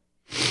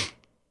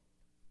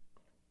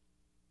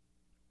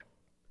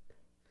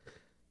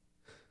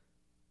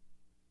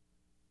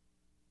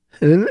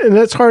 And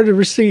that's hard to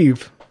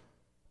receive.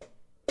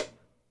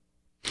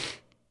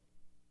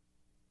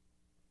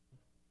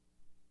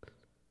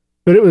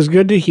 But it was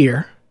good to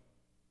hear.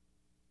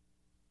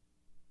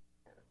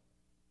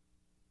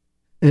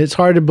 And it's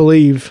hard to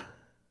believe.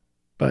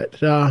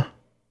 But I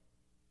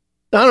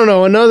don't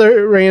know.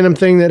 Another random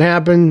thing that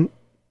happened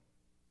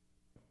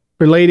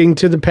relating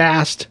to the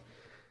past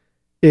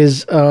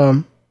is,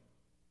 as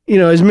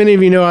many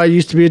of you know, I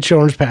used to be a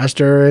children's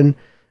pastor in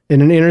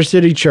an inner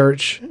city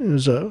church. It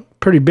was a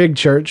pretty big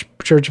church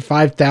of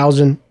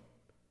 5,000.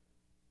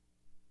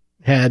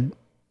 Had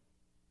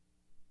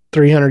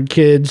 300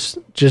 kids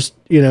just,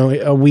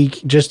 a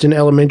week just in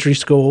elementary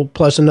school,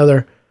 plus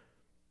another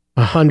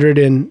 100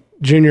 in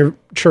junior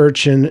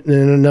church and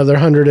then another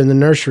 100 in the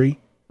nursery.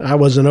 I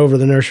wasn't over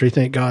the nursery,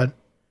 thank God.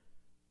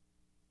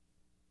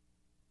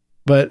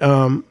 But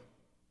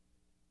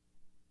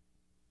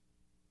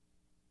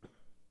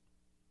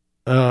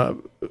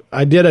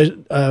I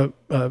did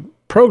a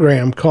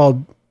program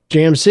called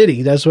Jam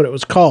City. That's what it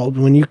was called.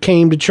 When you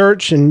came to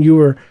church and you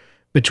were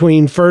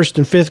between first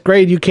and fifth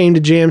grade, you came to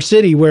Jam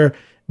City, where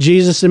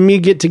Jesus and me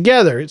get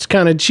together. It's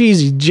kind of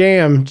cheesy,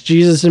 Jam,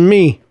 Jesus and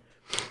me.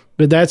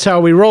 But that's how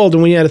we rolled.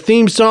 And we had a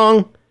theme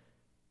song,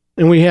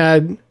 and we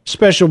had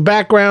special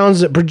backgrounds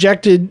that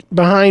projected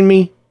behind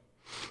me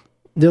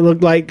that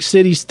looked like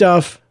city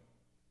stuff.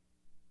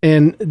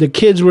 And the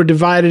kids were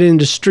divided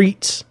into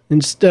streets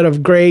instead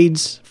of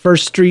grades.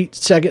 First Street,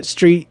 Second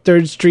Street,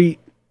 Third Street,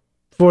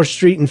 Fourth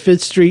Street, and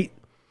Fifth Street.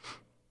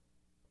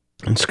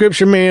 And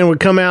Scripture Man would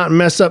come out and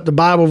mess up the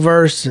Bible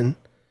verse, and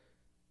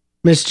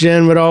Miss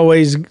Jen would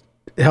always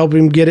help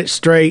him get it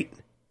straight.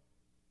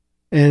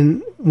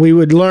 And we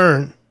would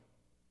learn.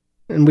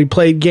 And we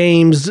played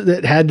games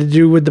that had to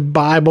do with the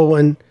Bible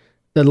and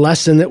the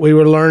lesson that we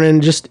were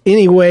learning. Just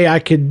any way I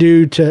could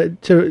do to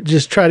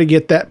just try to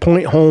get that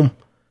point home.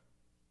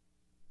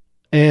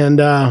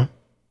 And I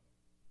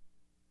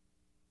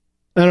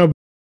know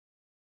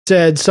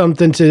said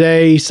something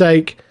today. He's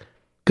like,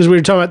 because we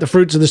were talking about the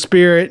fruits of the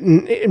Spirit,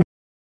 and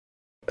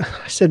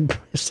I said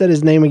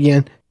his name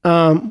again.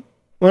 One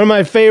of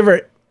my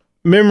favorite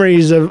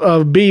memories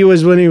of B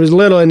was when he was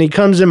little, and he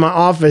comes in my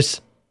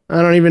office.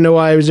 I don't even know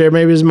why he was there.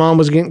 Maybe his mom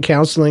was getting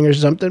counseling or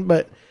something,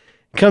 but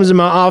he comes in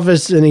my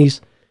office and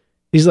he's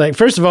like,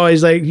 first of all,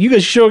 he's like, you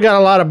guys sure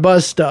got a lot of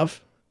buzz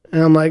stuff.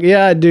 And I'm like,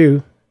 yeah, I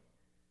do.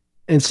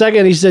 And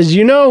second, he says,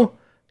 you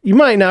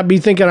might not be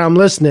thinking I'm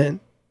listening.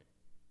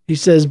 He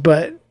says,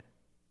 but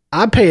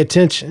I pay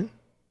attention.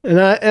 And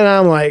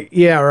I'm like,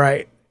 yeah,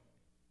 right.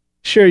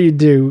 Sure you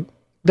do.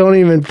 Don't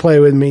even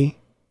play with me.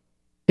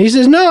 He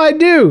says, no, I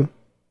do.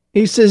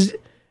 He says,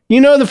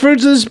 the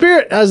fruits of the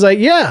Spirit. I was like,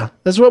 yeah,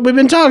 that's what we've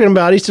been talking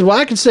about. He said, well,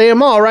 I can say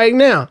them all right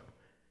now.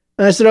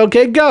 And I said,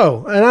 okay,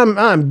 go. And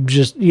I'm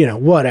just,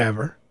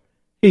 whatever.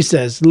 He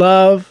says,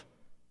 love,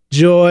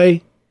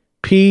 joy,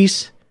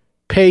 peace,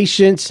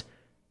 patience,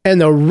 and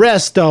the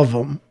rest of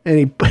them. And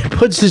he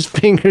puts his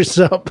fingers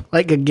up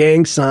like a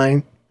gang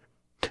sign.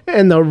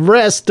 And the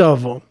rest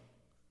of them.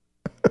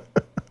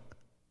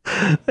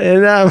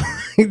 And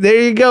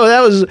there you go.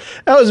 That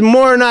was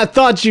more than I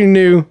thought you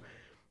knew.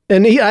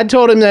 And I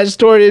told him that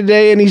story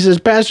today, and he says,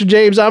 Pastor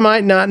James, I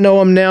might not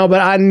know him now, but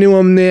I knew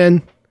him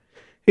then.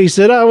 He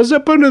said, I was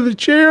up under the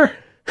chair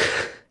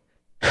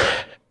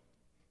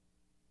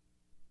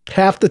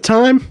half the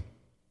time.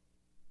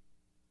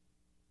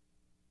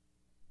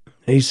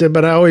 He said,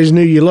 but I always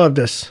knew you loved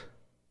us.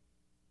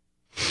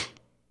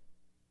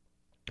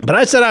 But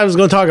I said I was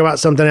going to talk about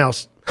something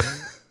else.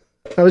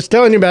 I was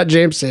telling you about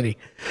James City.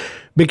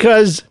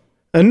 Because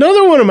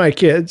another one of my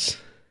kids...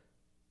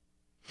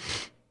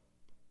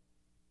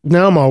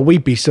 Now I'm all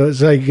weepy, so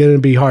it's like going to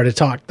be hard to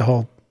talk the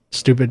whole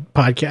stupid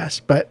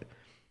podcast. But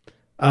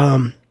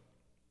another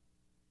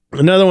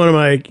one of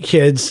my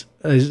kids,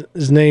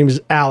 his name's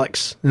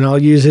Alex, and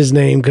I'll use his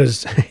name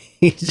because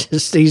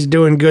he's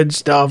doing good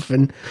stuff,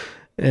 and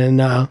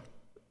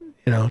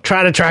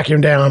try to track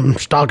him down.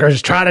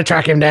 Stalkers, try to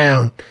track him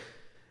down.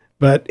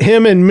 But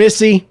him and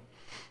Missy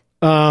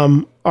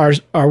are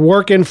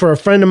working for a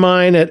friend of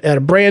mine at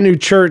a brand new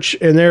church,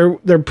 and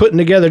they're putting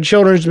together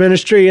children's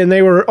ministry, and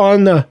they were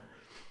on the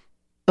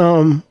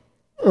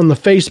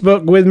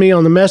Facebook with me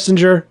on the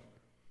messenger,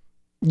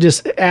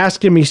 just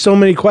asking me so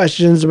many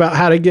questions about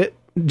how to get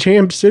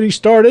Jam City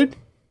started,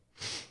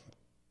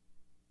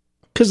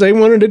 because they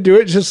wanted to do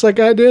it just like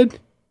I did.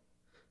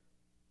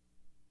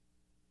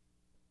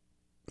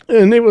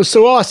 And it was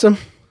so awesome.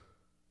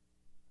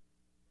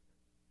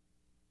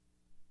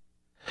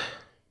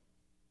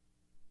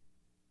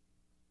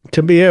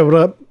 To be able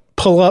to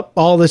pull up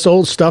all this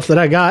old stuff that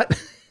I got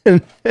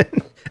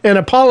and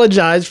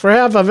apologize for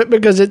half of it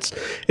because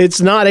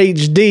it's not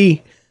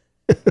HD.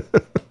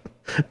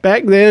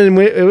 Back then,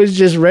 it was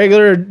just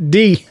regular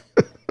D,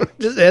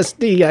 just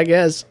SD, I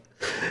guess.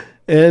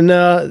 And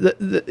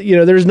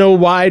there's no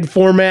wide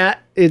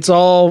format. It's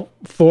all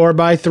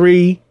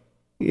 4:3,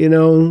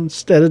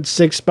 instead of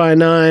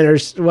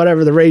 6:9 or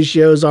whatever the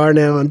ratios are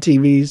now on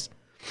TVs.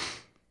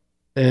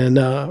 And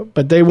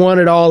but they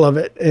wanted all of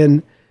it,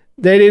 and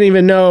they didn't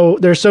even know.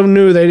 They're so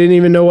new, they didn't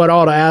even know what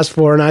all to ask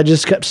for, and I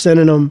just kept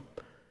sending them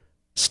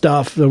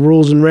stuff, the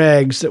rules and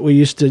regs that we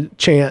used to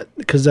chant,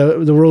 because the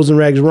rules and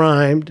regs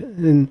rhymed,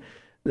 and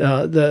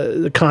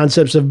the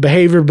concepts of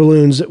behavior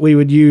balloons that we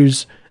would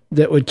use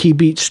that would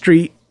keep each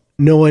street,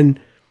 knowing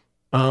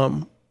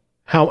how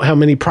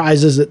many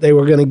prizes that they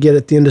were going to get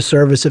at the end of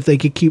service if they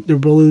could keep their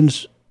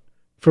balloons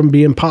from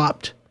being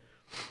popped.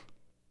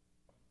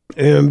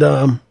 And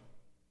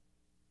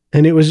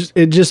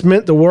it just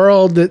meant the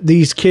world that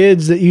these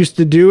kids that used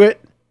to do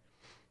it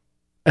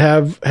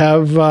have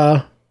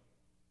all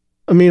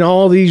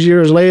these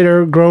years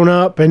later grown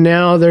up, and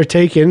now they're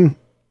taking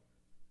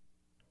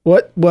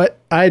what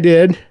I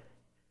did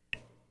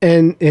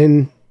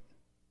and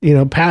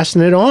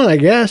passing it on, I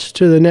guess,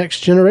 to the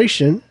next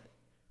generation.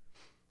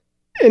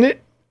 And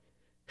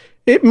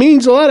it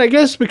means a lot, I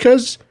guess,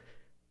 because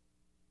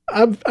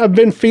I've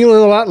been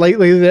feeling a lot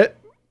lately that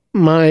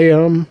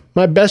my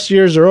best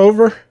years are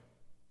over.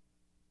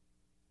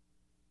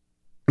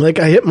 Like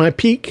I hit my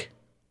peak.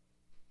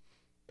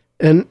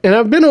 And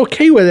I've been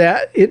okay with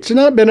that. It's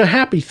not been a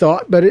happy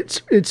thought, but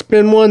it's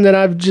been one that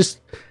I've just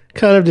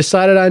kind of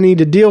decided I need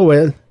to deal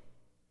with.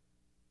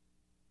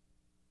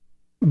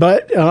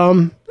 But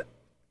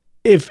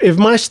if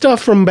my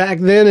stuff from back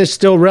then is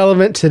still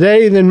relevant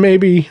today, then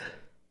maybe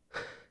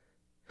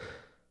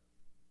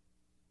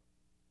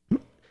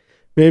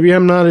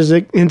I'm not as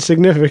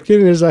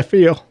insignificant as I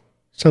feel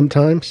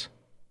sometimes.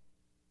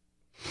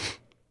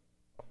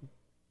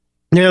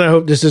 And I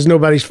hope this is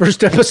nobody's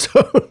first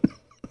episode.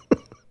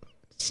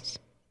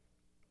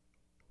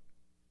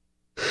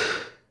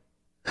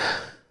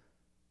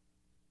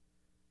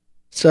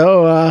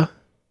 So,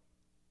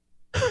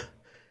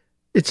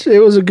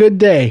 it was a good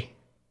day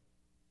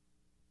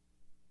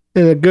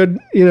and a good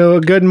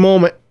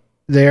moment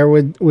there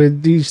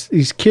with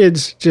these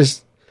kids,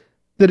 just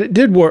that it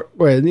did work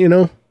with,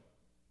 that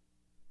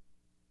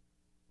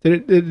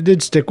it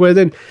did stick with.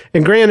 And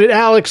granted,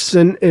 Alex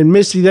and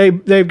Missy,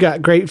 they've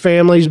got great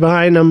families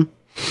behind them.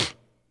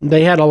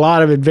 They had a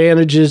lot of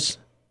advantages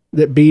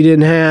that B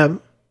didn't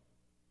have.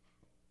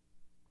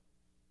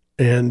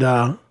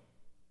 And,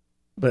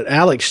 but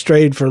Alex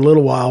strayed for a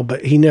little while,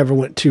 but he never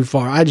went too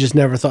far. I just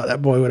never thought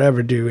that boy would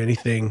ever do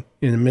anything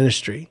in the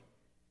ministry.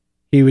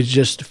 He was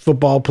just a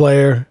football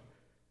player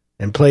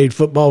and played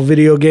football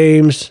video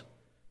games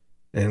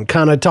and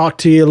kind of talked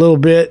to you a little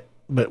bit,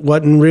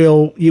 but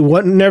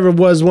never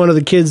was one of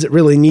the kids that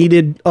really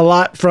needed a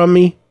lot from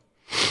me.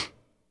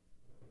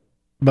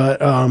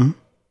 But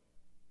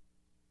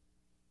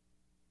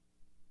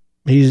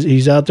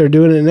he's out there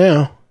doing it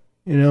now,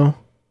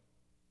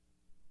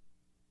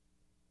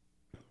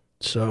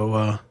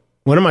 So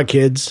one of my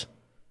kids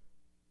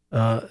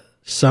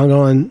sung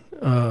on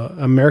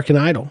American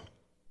Idol.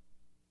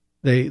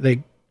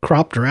 They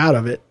cropped her out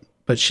of it,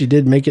 but she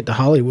did make it to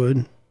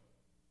Hollywood.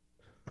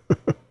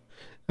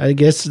 I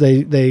guess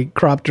they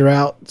cropped her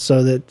out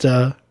so that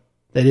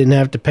they didn't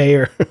have to pay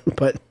her,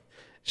 but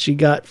she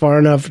got far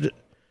enough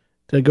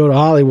to go to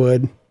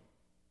Hollywood.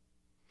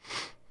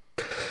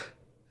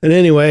 And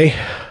anyway,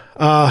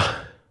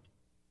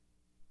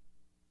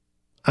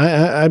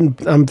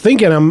 I'm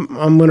thinking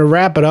I'm going to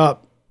wrap it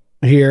up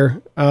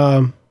here.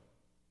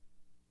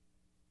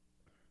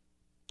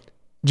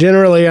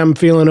 Generally, I'm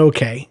feeling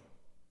okay.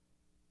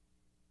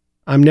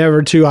 I'm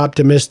never too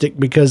optimistic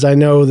because I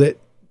know that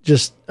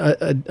just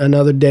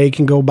another day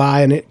can go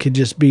by and it could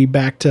just be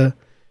back to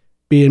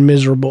being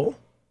miserable.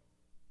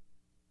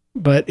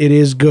 But it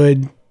is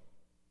good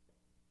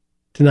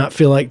to not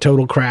feel like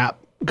total crap,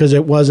 because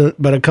it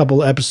wasn't but a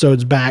couple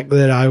episodes back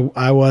that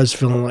I was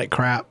feeling like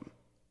crap.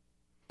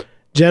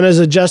 Jenna's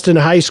adjusting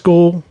to high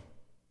school.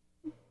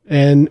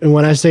 And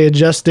when I say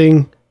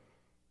adjusting,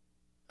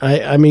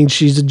 I mean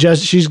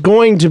she's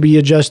going to be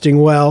adjusting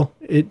well.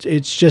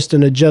 It's just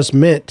an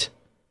adjustment.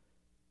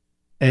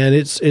 And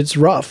it's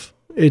rough.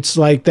 It's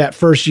like that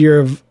first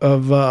year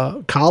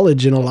of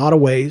college in a lot of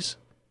ways,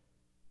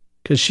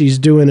 because she's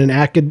doing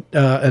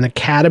an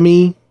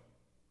academy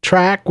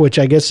track, which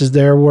I guess is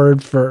their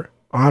word for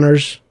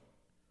honors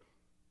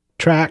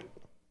track.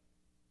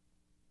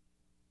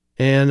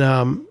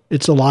 And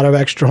it's a lot of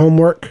extra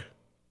homework.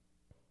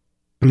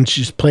 And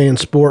she's playing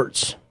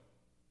sports.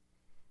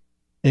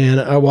 And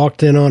I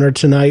walked in on her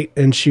tonight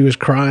and she was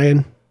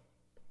crying.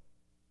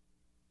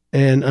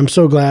 And I'm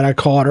so glad I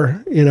caught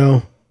her,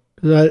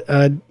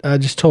 I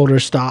just told her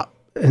to stop.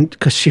 And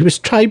because she was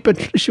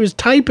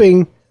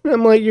typing.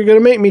 I'm like, you're going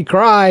to make me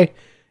cry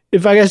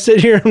if I got to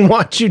sit here and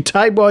watch you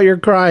type while you're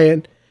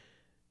crying.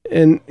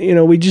 And,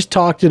 we just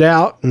talked it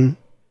out and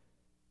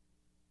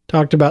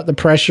talked about the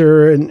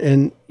pressure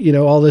and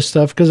all this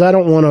stuff, because I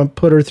don't want to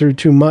put her through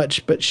too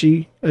much, but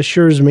she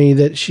assures me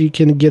that she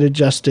can get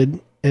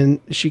adjusted and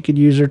she could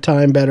use her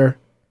time better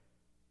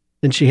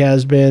than she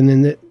has been,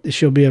 and that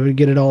she'll be able to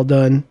get it all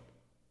done.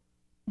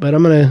 But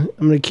I'm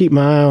gonna keep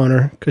my eye on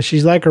her, because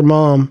she's like her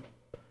mom.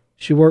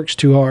 She works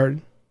too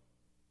hard.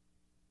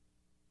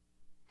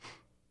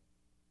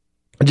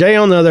 Jay,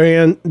 on the other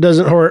hand,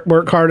 doesn't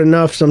work hard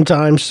enough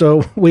sometimes.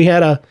 So we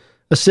had a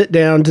sit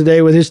down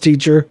today with his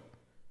teacher,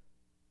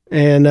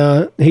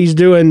 and he's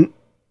doing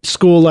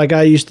school like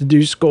I used to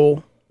do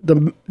school.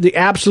 The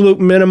absolute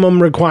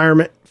minimum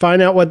requirement.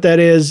 Find out what that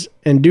is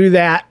and do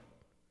that,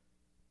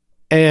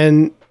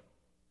 and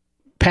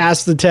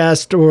pass the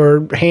test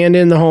or hand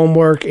in the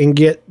homework and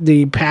get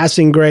the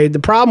passing grade. The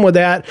problem with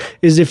that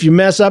is if you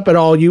mess up at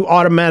all, you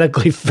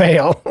automatically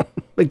fail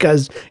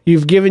because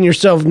you've given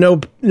yourself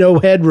no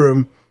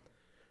headroom.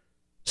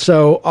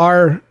 So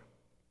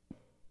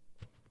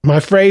my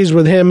phrase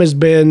with him has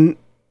been,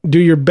 do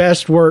your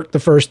best work the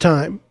first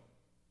time.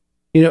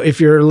 You know,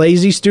 if you're a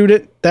lazy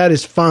student, that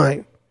is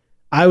fine.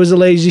 I was a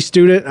lazy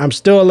student. I'm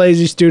still a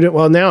lazy student.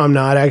 Well, now I'm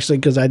not actually,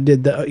 because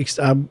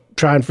I'm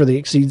trying for the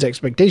exceeds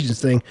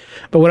expectations thing.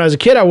 But when I was a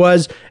kid, I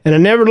was, and I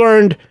never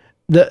learned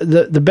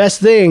the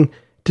best thing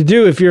to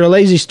do if you're a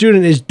lazy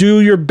student is do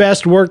your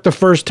best work the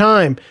first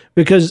time.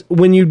 Because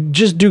when you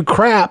just do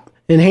crap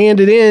and hand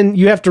it in,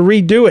 you have to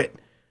redo it,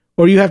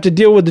 or you have to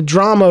deal with the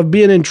drama of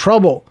being in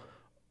trouble.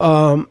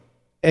 And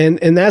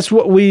that's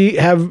what we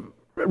have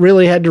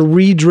really had to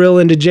re-drill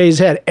into Jay's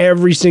head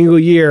every single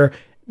year.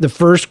 The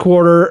first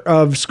quarter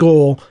of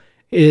school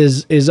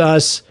is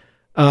us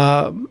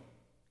trying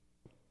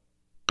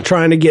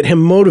to get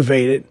him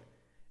motivated.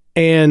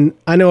 And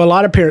I know a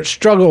lot of parents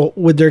struggle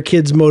with their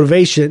kids'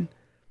 motivation.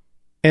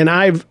 And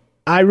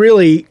I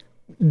really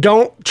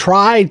don't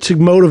try to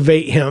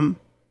motivate him.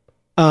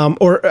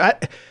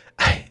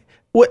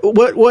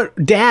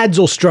 What dads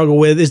will struggle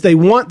with is they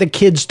want the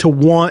kids to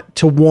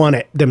want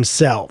it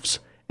themselves.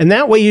 And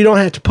that way you don't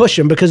have to push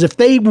them, because if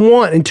they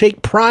want and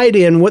take pride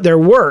in what their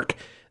work,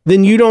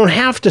 then you don't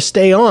have to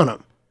stay on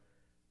them.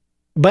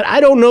 But I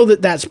don't know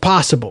that that's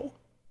possible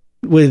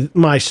with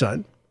my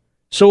son.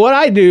 So what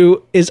I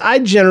do is I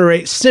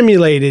generate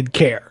simulated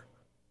care,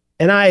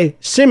 and I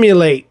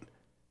simulate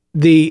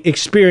the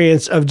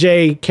experience of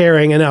Jay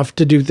caring enough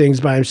to do things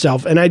by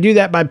himself. And I do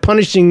that by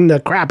punishing the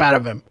crap out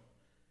of him.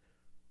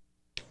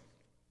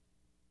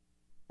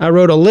 I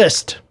wrote a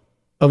list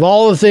of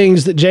all the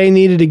things that Jay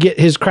needed to get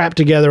his crap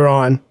together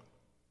on.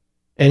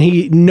 And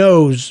he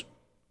knows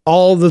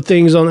all the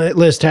things on that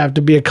list have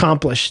to be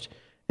accomplished.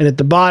 And at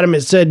the bottom,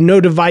 it said no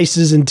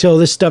devices until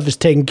this stuff is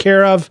taken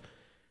care of.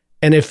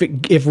 And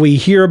if we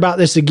hear about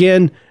this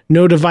again,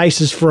 no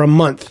devices for a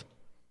month.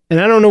 And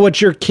I don't know what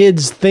your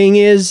kid's thing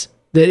is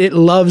that it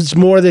loves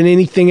more than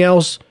anything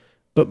else.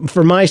 But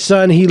for my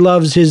son, he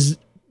loves his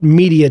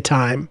media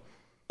time.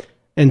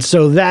 And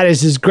so that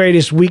is his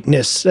greatest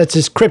weakness. That's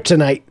his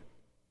kryptonite.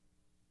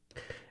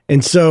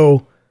 And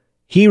so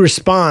he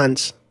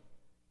responds.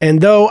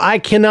 And though I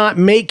cannot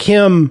make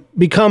him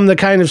become the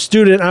kind of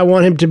student I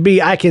want him to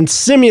be, I can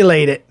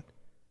simulate it.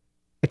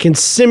 I can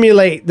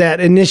simulate that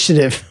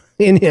initiative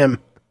in him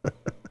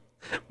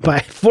by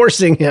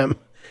forcing him.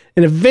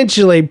 And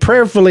eventually,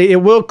 prayerfully,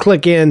 it will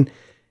click in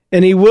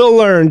and he will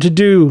learn to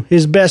do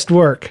his best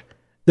work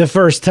the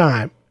first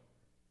time.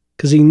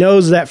 Because he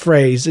knows that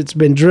phrase. It's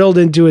been drilled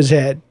into his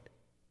head.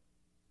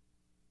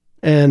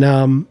 And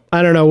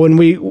I don't know, when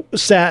we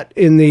sat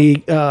in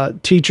the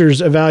teacher's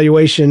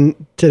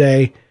evaluation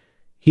today,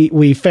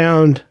 we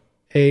found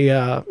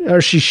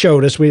or she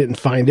showed us, we didn't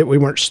find it. We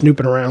weren't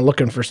snooping around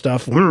looking for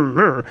stuff. We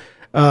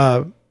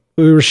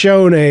were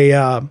shown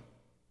a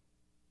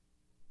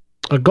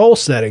goal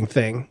setting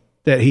thing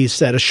that he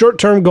set, a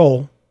short-term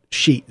goal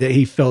sheet that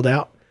he filled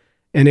out.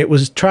 And it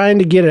was trying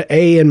to get an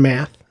A in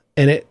math.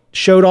 And it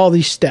showed all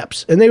these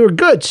steps, and they were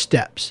good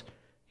steps.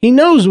 He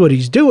knows what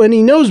he's doing.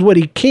 He knows what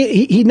he can't.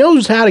 He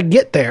knows how to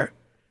get there.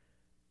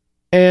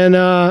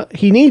 And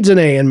he needs an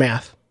A in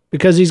math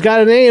because he's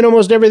got an A in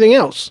almost everything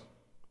else.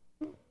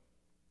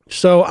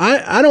 So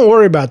I don't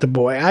worry about the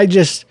boy.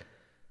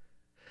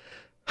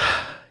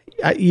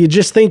 You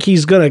just think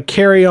he's going to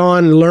carry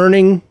on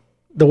learning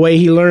the way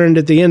he learned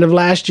at the end of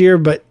last year,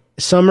 but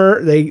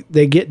summer they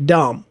get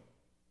dumb.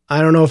 I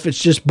don't know if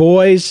it's just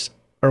boys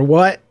or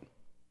what.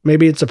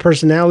 Maybe it's a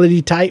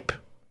personality type.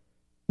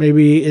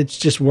 Maybe it's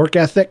just work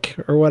ethic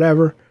or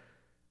whatever.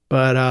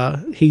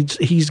 But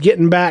he's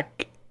getting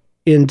back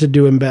into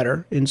doing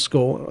better in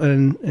school,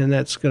 and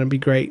that's going to be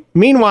great.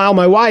 Meanwhile,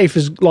 my wife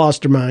has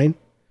lost her mind.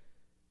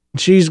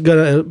 She's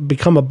going to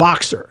become a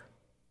boxer.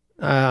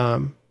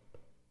 Not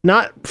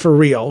for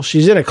real.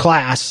 She's in a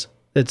class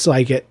that's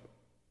like at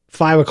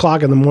 5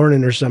 o'clock in the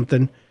morning or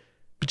something.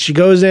 But she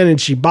goes in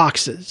and she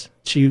boxes.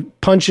 She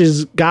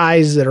punches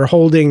guys that are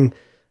holding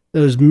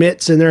those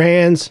mitts in their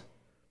hands,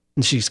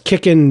 and she's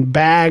kicking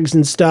bags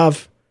and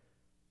stuff.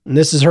 And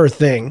this is her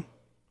thing.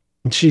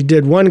 And she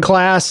did one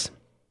class,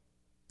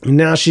 and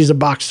now she's a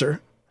boxer.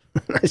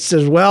 I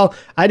says, well,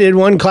 I did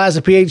one class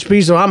of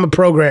PHP, so I'm a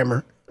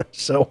programmer.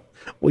 So,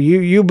 well,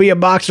 you be a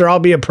boxer, I'll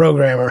be a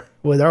programmer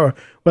with our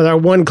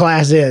one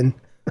class in.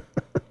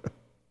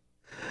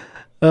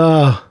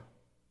 Well,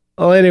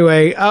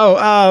 anyway,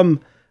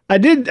 I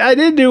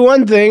did do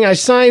one thing. I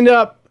signed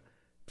up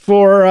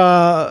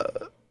for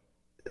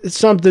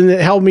something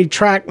that helped me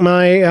track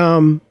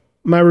my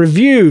my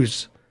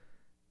reviews,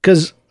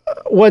 because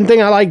one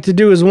thing I like to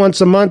do is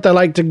once a month I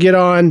like to get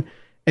on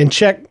and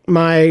check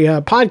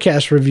my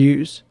podcast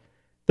reviews.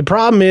 The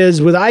problem is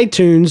with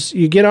iTunes,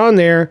 you get on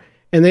there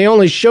and they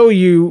only show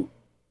you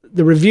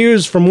the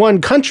reviews from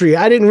one country.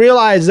 I didn't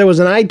realize there was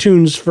an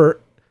iTunes for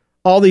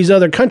all these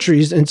other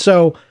countries, and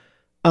so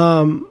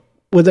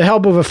with the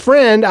help of a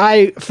friend,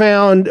 I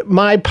found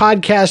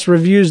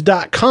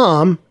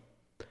mypodcastreviews.com,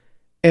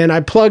 and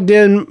I plugged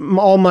in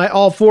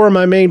all four of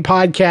my main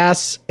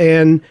podcasts,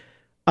 and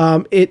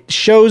it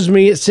sends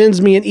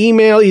me an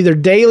email either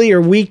daily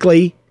or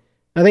weekly.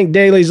 I think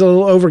daily is a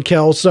little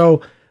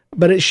overkill.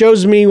 But it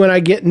shows me when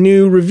I get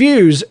new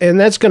reviews, and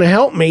that's going to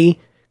help me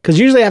because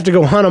usually I have to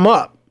go hunt them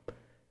up,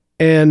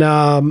 and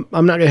I'm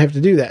not going to have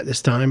to do that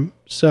this time.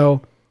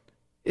 So,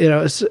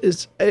 this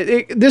is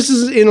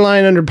in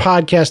line under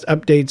podcast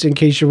updates. In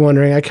case you're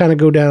wondering, I kind of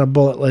go down a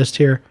bullet list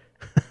here.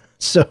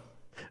 So,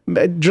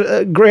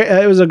 great.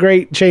 It was a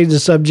great change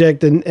of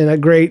subject and a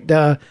great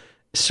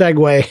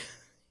segue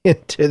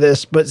into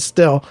this, but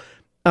still,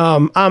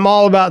 I'm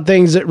all about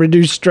things that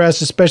reduce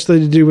stress, especially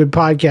to do with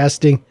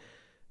podcasting.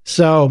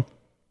 So,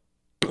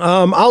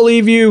 I'll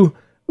leave you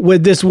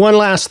with this one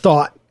last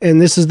thought,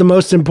 and this is the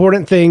most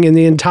important thing in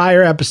the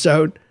entire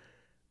episode.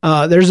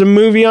 There's a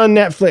movie on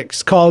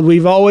Netflix called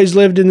We've Always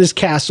Lived in This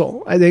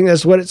Castle. I think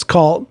that's what it's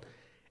called.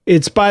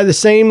 It's by the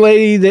same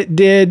lady that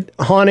did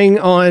Haunting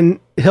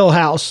on Hill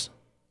House,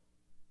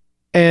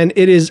 and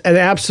it is an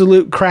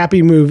absolute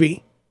crappy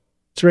movie.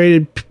 It's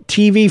rated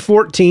TV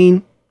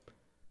 14,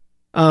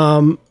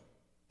 and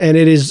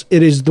it is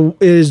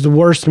the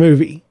worst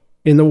movie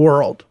in the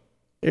world.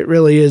 It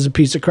really is a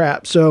piece of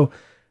crap. So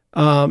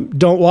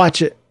don't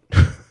watch it.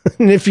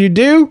 And if you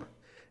do,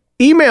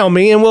 email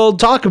me and we'll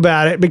talk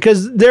about it,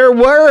 because there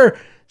were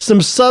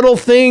some subtle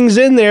things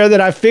in there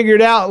that I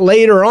figured out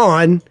later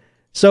on.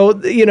 So,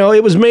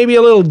 it was maybe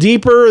a little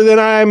deeper than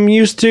I'm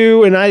used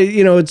to. And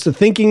it's the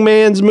thinking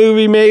man's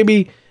movie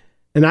maybe.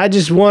 And I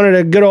just wanted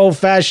a good old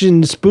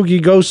fashioned spooky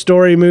ghost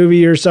story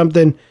movie or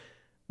something.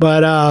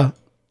 But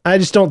I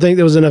just don't think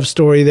there was enough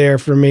story there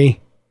for me.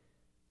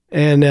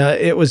 And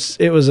it was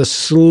a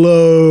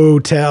slow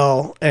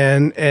tell,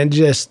 and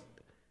it's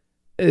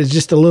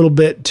just a little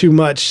bit too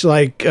much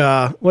like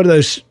what are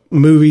those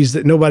movies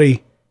that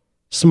nobody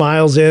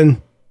smiles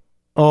in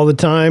all the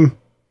time?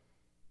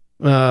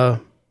 I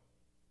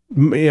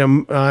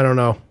don't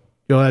know.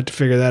 You'll have to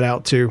figure that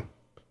out too.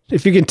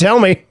 If you can tell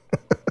me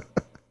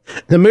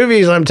the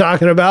movies I'm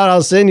talking about,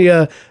 I'll send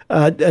you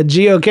a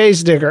GOK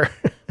sticker.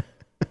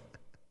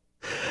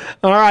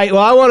 All right.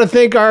 Well, I want to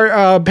thank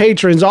our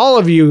patrons. All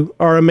of you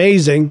are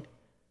amazing.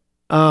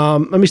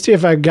 Let me see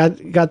if I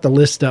got the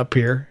list up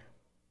here.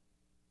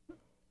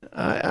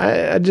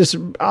 I just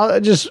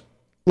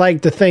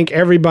like to thank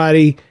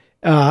everybody.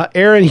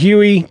 Aaron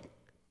Huey,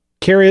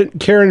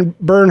 Karen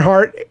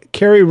Bernhardt,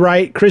 Carrie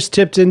Wright, Chris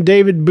Tipton,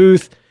 David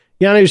Booth,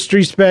 Janu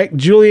Striesbeck,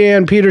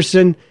 Julianne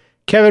Peterson,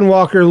 Kevin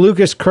Walker,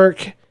 Lucas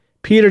Kirk,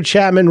 Peter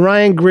Chapman,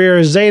 Ryan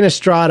Greer, Zane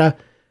Estrada,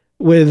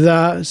 with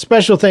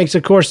special thanks,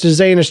 of course, to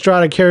Zane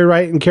Estrada, Carrie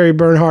Wright, and Carrie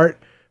Bernhardt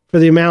for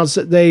the amounts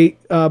that they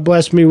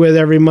bless me with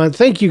every month.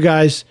 Thank you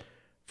guys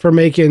for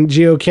making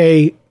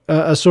GOK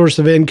a source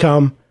of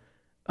income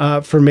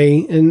for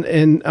me.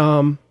 And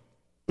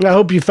I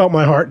hope you felt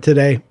my heart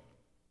today,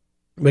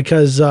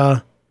 because,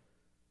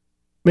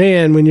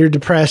 man, when you're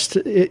depressed,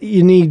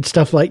 you need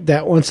stuff like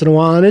that once in a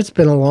while. And it's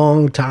been a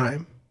long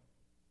time.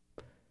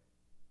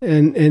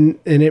 And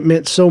it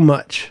meant so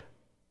much.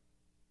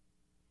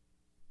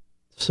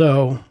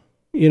 So,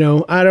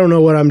 I don't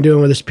know what I'm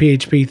doing with this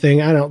PHP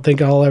thing. I don't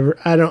think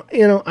I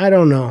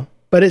don't know.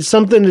 But it's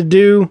something to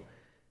do.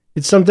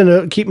 It's something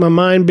to keep my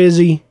mind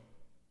busy.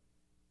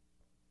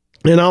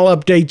 And I'll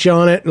update you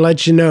on it and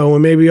let you know.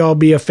 And maybe I'll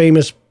be a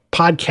famous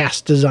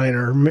podcast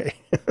designer.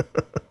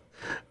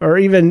 Or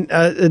even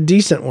a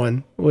decent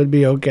one would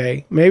be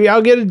okay. Maybe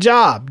I'll get a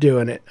job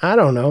doing it. I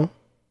don't know.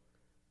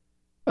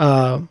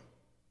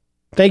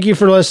 Thank you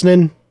for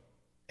listening.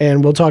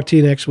 And we'll talk to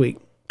you next week.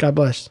 God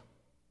bless.